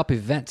 Sprint Cup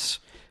events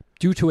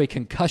due to a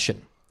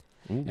concussion.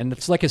 Ooh. And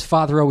it's like his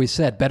father always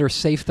said, better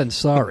safe than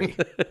sorry.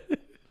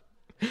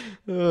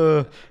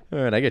 All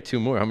right, I got 2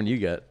 more. How many you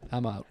got?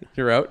 I'm out.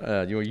 You're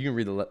out? You can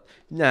read the...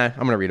 Nah, I'm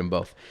going to read them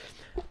both.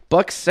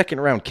 Bucks'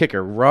 second-round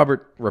kicker,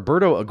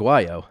 Roberto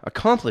Aguayo,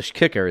 accomplished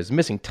kicker, is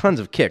missing tons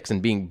of kicks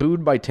and being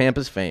booed by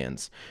Tampa's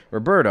fans.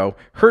 Roberto,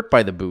 hurt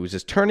by the boos,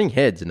 is turning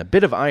heads in a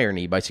bit of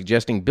irony by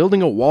suggesting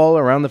building a wall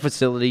around the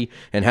facility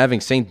and having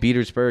St.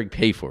 Petersburg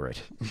pay for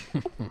it.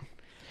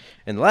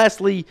 And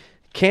lastly,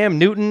 Cam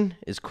Newton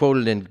is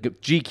quoted in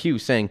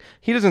GQ saying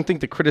he doesn't think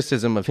the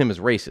criticism of him is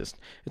racist.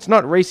 It's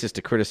not racist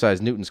to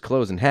criticize Newton's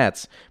clothes and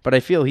hats, but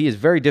I feel he is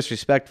very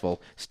disrespectful,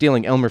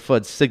 stealing Elmer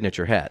Fudd's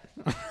signature hat.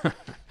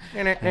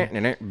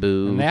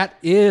 Boo. And that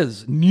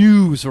is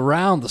news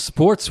around the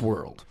sports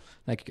world.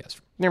 Thank you, guys.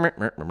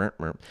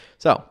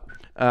 So,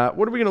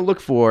 what are we going to look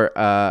for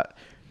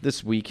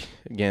this week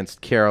against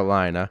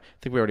Carolina? I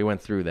think we already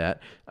went through that.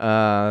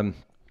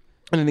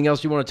 Anything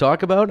else you want to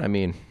talk about? I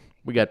mean,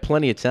 we got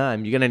plenty of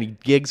time. You got any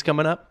gigs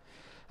coming up?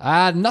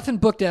 Nothing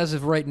booked as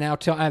of right now.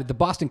 The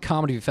Boston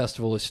Comedy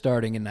Festival is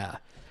starting in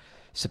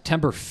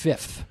September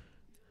 5th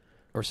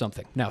or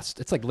something. No,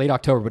 it's like late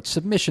October, but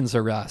submissions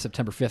are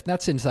September 5th.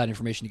 That's inside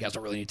information. You guys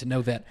don't really need to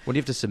know that. What do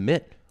you have to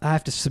submit? I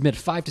have to submit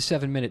 5 to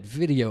 7 minute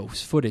video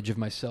footage of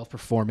myself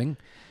performing,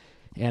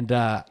 and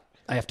I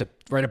have to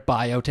write a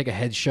bio, take a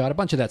headshot, a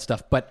bunch of that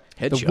stuff. But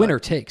the winner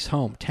takes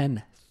home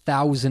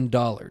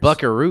 $10,000.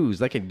 Buckaroos.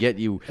 That could get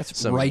you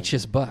some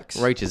righteous bucks.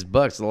 Righteous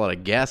bucks. There's a lot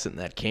of gas in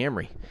that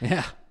Camry.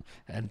 Yeah.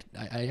 And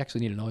I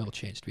actually need an oil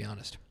change, to be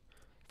honest.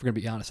 If we're going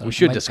to be honest, we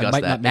should discuss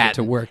that. Not make it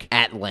to work.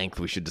 At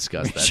length, we should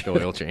discuss that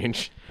oil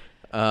change.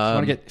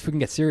 If we can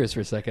get serious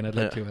for a second, I'd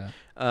like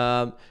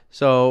to.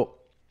 So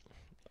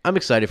I'm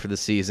excited for the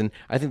season.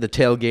 I think the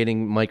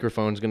tailgating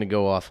microphone is going to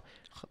go off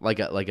like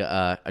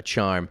a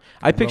charm.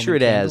 I picture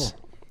it as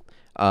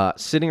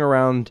sitting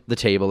around the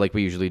table like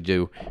we usually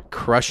do,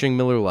 crushing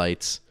Miller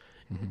Lights,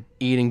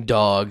 eating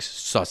dogs,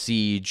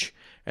 sausage,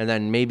 and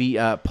then maybe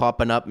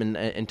popping up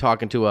and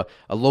talking to a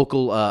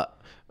local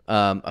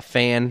a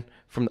fan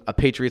from a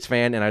Patriots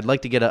fan, and I'd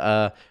like to get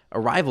a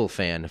rival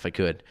fan if I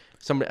could,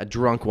 a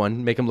drunk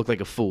one, make him look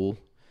like a fool.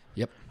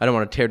 Yep. I don't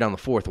want to tear down the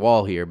fourth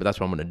wall here, but that's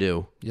what I'm going to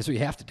do. That's what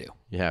you have to do.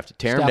 You have to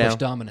tear him down. Establish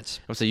dominance.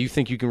 I'm saying, you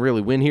think you can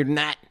really win here?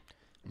 Not.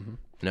 Mm-hmm.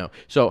 No.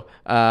 So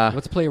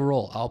let's play a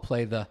role. I'll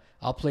play the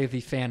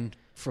fan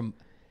from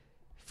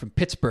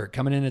Pittsburgh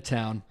coming into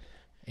town,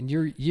 and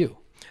you're you.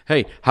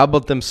 Hey, how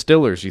about them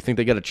Stillers? You think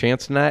they got a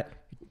chance tonight?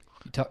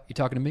 You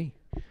talking to me?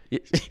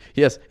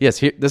 Yes.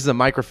 Here, this is a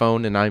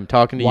microphone, and I'm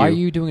talking to you. Why are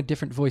you doing a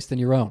different voice than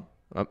your own?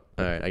 All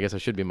right, I guess I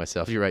should be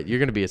myself. You're right. You're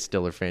going to be a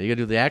Stiller fan. You got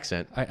to do the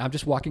accent. I'm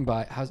just walking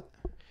by.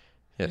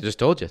 Yeah, I just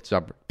told you. It's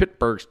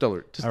Pittsburgh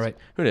Stiller. All right.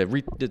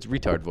 It's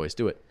retard voice.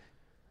 Do it.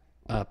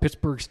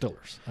 Pittsburgh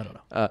Stillers. I don't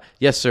know.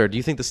 Yes, sir. Do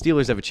you think the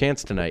Steelers have a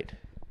chance tonight?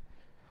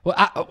 Well,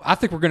 I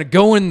think we're going to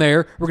go in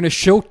there. We're going to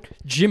show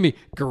Jimmy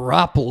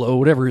Garoppolo,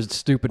 whatever his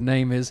stupid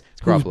name is,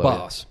 who's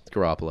boss. It's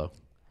Garoppolo.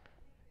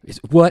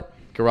 What?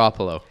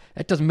 Garoppolo.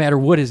 It doesn't matter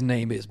what his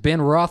name is. Ben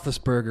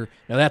Roethlisberger.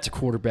 Now that's a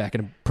quarterback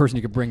and a person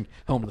you could bring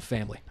home to the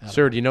family.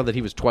 Sir, do you know that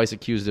he was twice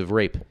accused of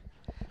rape?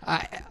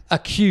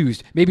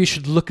 Accused. Maybe you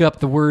should look up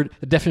the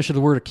definition of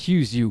the word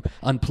accused, you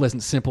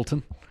unpleasant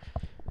simpleton.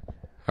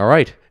 All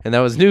right. And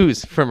that was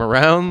news from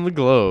around the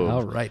globe.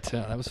 All right.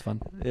 That was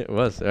fun. It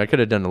was. I could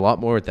have done a lot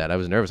more with that. I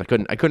was nervous. I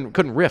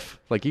couldn't riff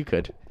like you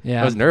could.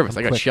 Yeah. I was nervous.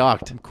 I got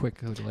shocked. I'm quick.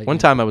 One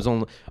time I was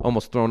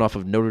almost thrown off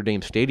of Notre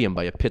Dame Stadium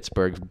by a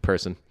Pittsburgh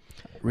person.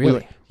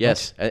 Really?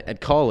 Yes,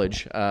 at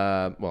college.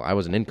 Well, I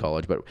wasn't in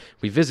college, but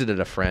we visited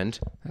a friend.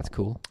 That's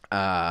cool.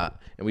 And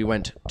we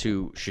went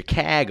to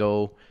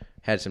Chicago,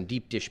 had some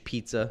deep dish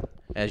pizza,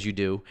 as you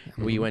do.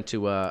 We went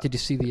to. Did you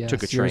see the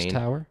took a Sears train.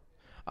 Tower?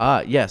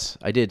 Yes,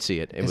 I did see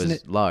it. It Isn't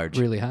was large.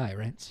 Really high,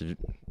 right?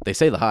 They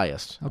say the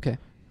highest. Okay.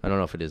 I don't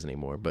know if it is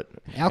anymore, but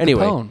Al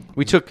anyway, Capone.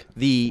 we took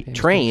the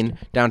train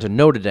down to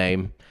Notre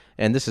Dame,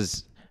 and this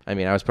is, I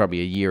mean, I was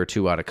probably a year or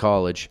two out of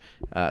college,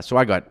 so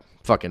I got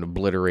fucking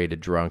obliterated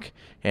drunk,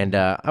 and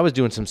I was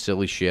doing some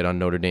silly shit on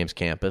Notre Dame's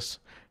campus,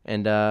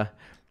 and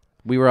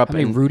we were up How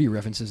many in Rudy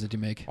references did you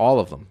make? all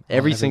of them,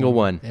 every single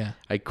one. Yeah.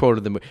 I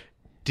quoted them.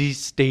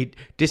 This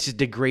is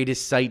the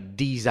greatest sight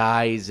these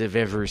eyes have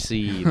ever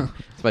seen.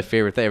 It's my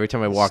favorite thing. Every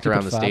time I walked Stupid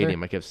around the father?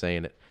 stadium, I kept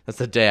saying it. That's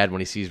the dad when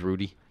he sees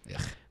Rudy.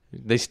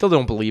 They still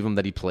don't believe him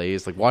that he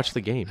plays. Like, watch the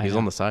game. He's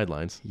on the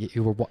sidelines.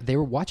 They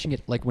were watching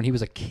it like when he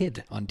was a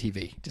kid on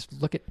TV. Just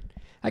look at.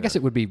 I guess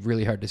it would be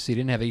really hard to see. It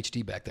didn't have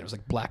HD back then. It was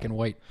like black and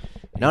white.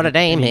 Notre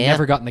Dame And he here.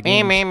 never got in the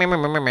game.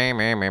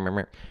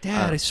 I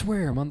Dad, I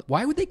swear, I'm on.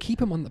 Why would they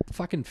keep him on the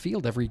fucking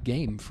field every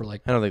game for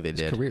like? don't think they his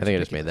did. career? I think I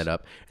just made that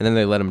up. And then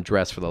they let him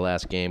dress for the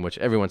last game, which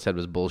everyone said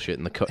was bullshit.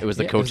 And it was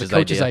the coach's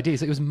idea.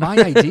 It was my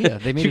idea.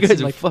 They made You it guys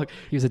seem are like fuck.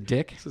 he was a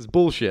dick. This is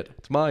bullshit.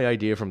 It's my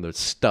idea from the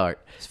start.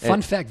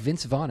 Fun fact: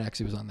 Vince Vaughn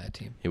actually was on that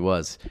team. He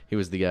was. He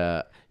was the.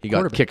 He got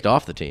Quarterback. kicked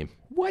off the team.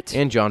 What?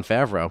 And John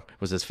Favreau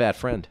was his fat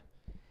friend.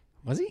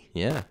 Was he?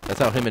 Yeah, that's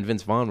how him and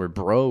Vince Vaughn were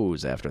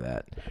bros after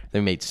that.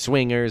 They made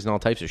swingers and all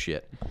types of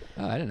shit.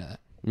 Oh, I didn't know that.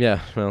 Yeah,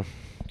 well,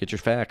 get your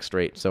facts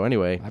straight. So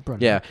anyway, I brought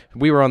it yeah, up.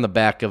 we were on the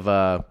back of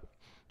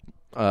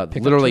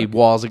literally truck?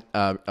 walls,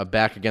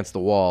 back against the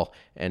wall,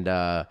 and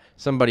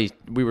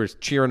we were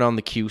cheering on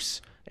the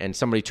Cuse, and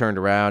somebody turned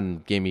around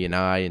and gave me an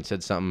eye and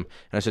said something,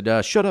 and I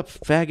said, "Shut up,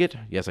 faggot."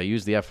 Yes, I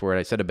used the F word.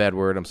 I said a bad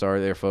word. I'm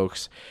sorry, there,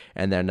 folks.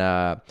 And then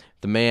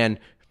the man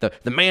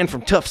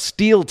from Tough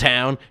Steel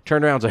Town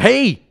turned around and said,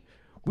 "Hey,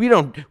 we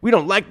don't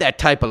like that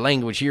type of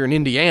language here in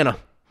Indiana.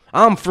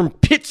 I'm from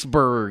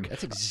Pittsburgh."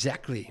 That's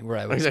exactly where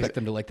I would expect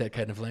them to like that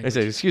kind of I language.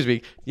 said, "Excuse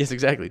me." Yes,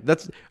 exactly.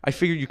 I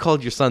figured you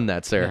called your son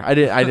that, sir. I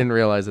didn't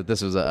realize that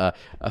this was a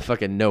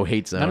fucking no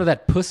hate zone. None of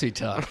that pussy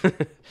talk.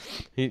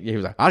 He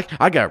was like,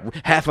 I got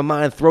half a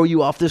mind to throw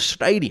you off this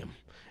stadium.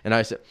 And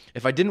I said,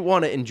 if I didn't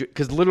want to enjoy,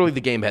 because literally the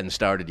game hadn't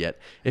started yet.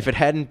 If it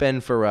hadn't been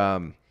for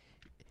Even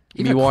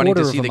me a wanting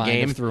to quarter see of the a mind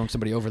game, of throwing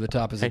somebody over the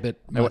top is a bit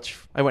much.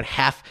 I went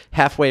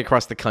halfway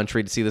across the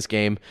country to see this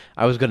game.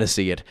 I was going to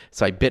see it,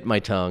 so I bit my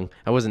tongue.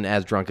 I wasn't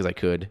as drunk as I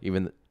could,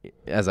 even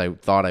as I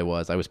thought I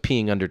was. I was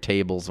peeing under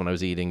tables when I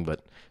was eating,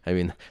 but I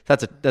mean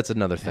that's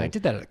another I thing.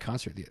 did that at a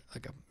concert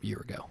like a year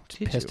ago. Just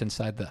Did pissed you?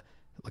 inside the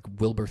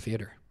Wilbur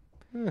Theater,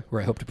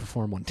 where I hope to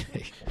perform one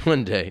day.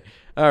 One day.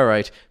 All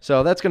right,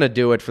 so that's going to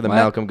do it for the Well,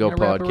 Malcolm Go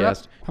gonna wrap her up.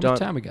 podcast. How much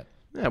time we got?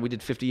 Yeah, we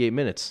did 58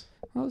 minutes.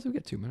 Well, we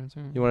get 2 minutes.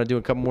 All right. You want to do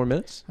a couple more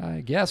minutes?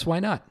 I guess. Why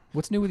not?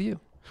 What's new with you?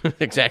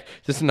 Exactly.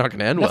 This is not going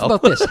to end Enough well.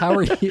 about this. How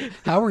are you?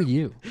 How are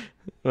you?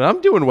 Well,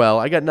 I'm doing well.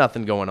 I got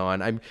nothing going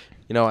on.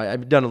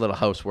 I've done a little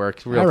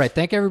housework. All right.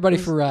 Thank everybody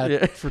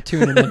for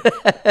tuning in.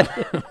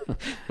 I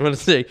want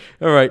to say,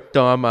 all right,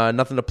 Dom,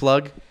 nothing to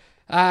plug?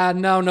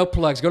 No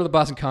plugs. Go to the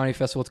Boston Comedy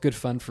Festival. It's good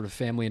fun for the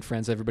family and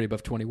friends, everybody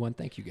above 21.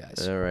 Thank you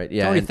guys. All right,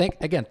 yeah. Tony,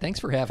 and thanks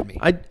for having me.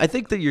 I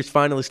think that you're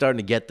finally starting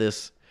to get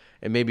this,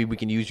 and maybe we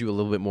can use you a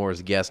little bit more as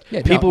a guest.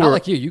 Yeah, people not were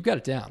like you. You got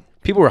it down.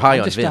 People were high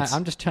on just Vince.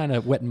 I'm just trying to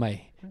wet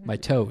my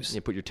toes.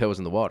 You put your toes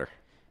in the water.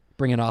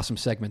 Bring in awesome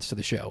segments to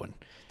the show. And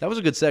That was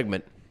a good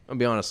segment. I'll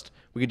be honest.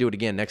 We could do it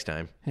again next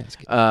time. Yeah, it's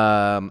good.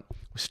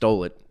 We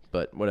stole it,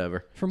 but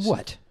whatever. From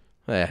what?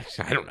 I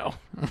don't know.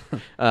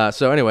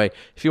 So anyway,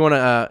 if you want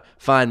to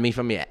find me,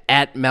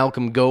 at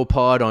Malcolm Go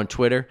Pod on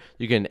Twitter.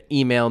 You can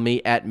email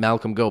me at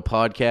Malcolm Go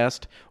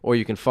Podcast, or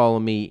you can follow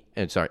me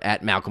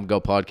at Malcolm Go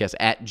Podcast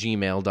at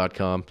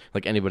gmail.com.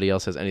 Like anybody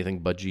else has anything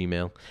but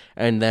Gmail.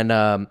 And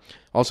then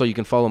also you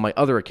can follow my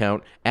other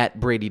account at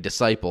Brady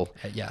Disciple.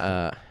 At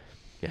Yahoo.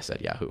 Yes,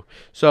 at Yahoo.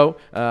 So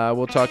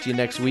we'll talk to you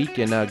next week,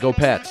 and go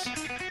Pats.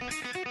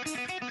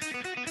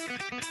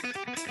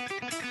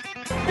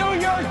 Do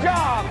your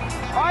job.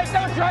 All right,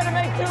 don't try to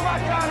make too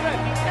much out of it.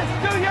 Just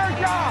do your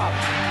job.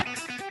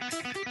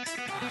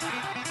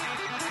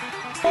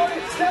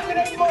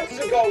 7-8 months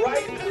ago,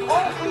 right?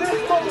 All for this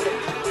moment.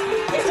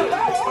 It's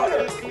about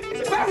honor.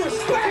 It's about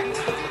respect.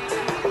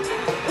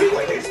 We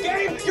win this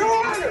game, you're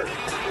honored.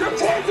 Your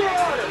kids are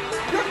honored.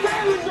 Your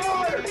families are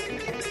honored.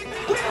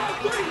 We are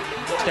three.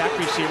 Stack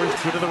receivers,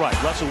 two to the right.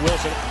 Russell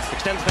Wilson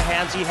extends the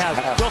hands he has.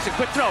 Wilson,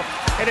 quick throw.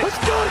 And it's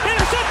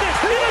intercepted.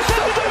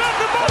 Intercepted to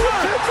Malcolm Butler.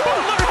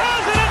 Butler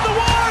has it at the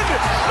one.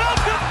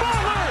 Malcolm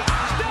Butler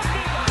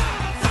stepping.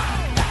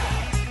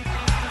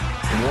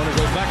 And Warner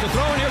goes back to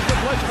throw, and here's the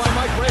blitz by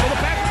Mike Vrabel.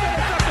 The pass is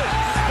intercepted.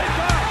 They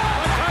got it.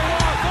 By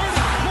Taiwan.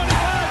 30,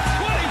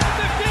 25, 20,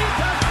 15.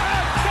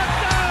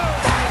 Touchdown.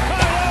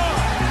 Taiwan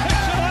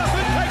picks it up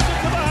and takes it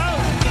to the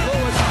house.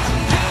 Lewis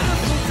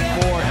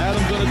for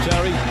Adam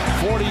Vinatieri.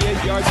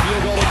 48-yard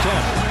field goal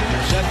attempt.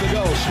 Set to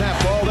go. Snap,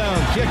 ball down.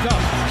 Kick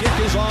up. Kick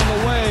is on the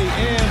way,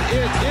 and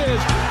it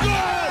is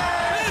good.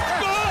 It's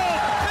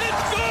good.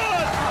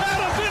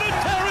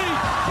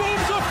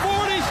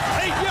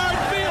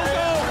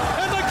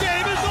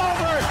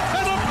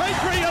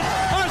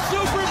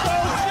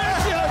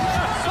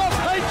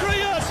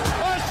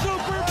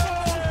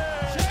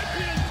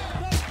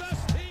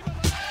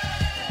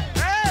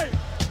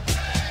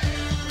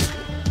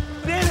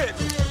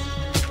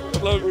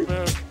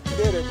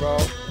 bro.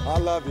 I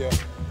love you.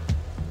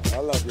 I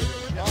love you.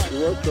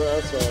 You work your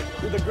ass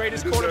off. You're the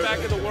greatest quarterback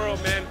in the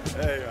world, man.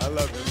 Hey, I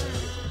love you, man.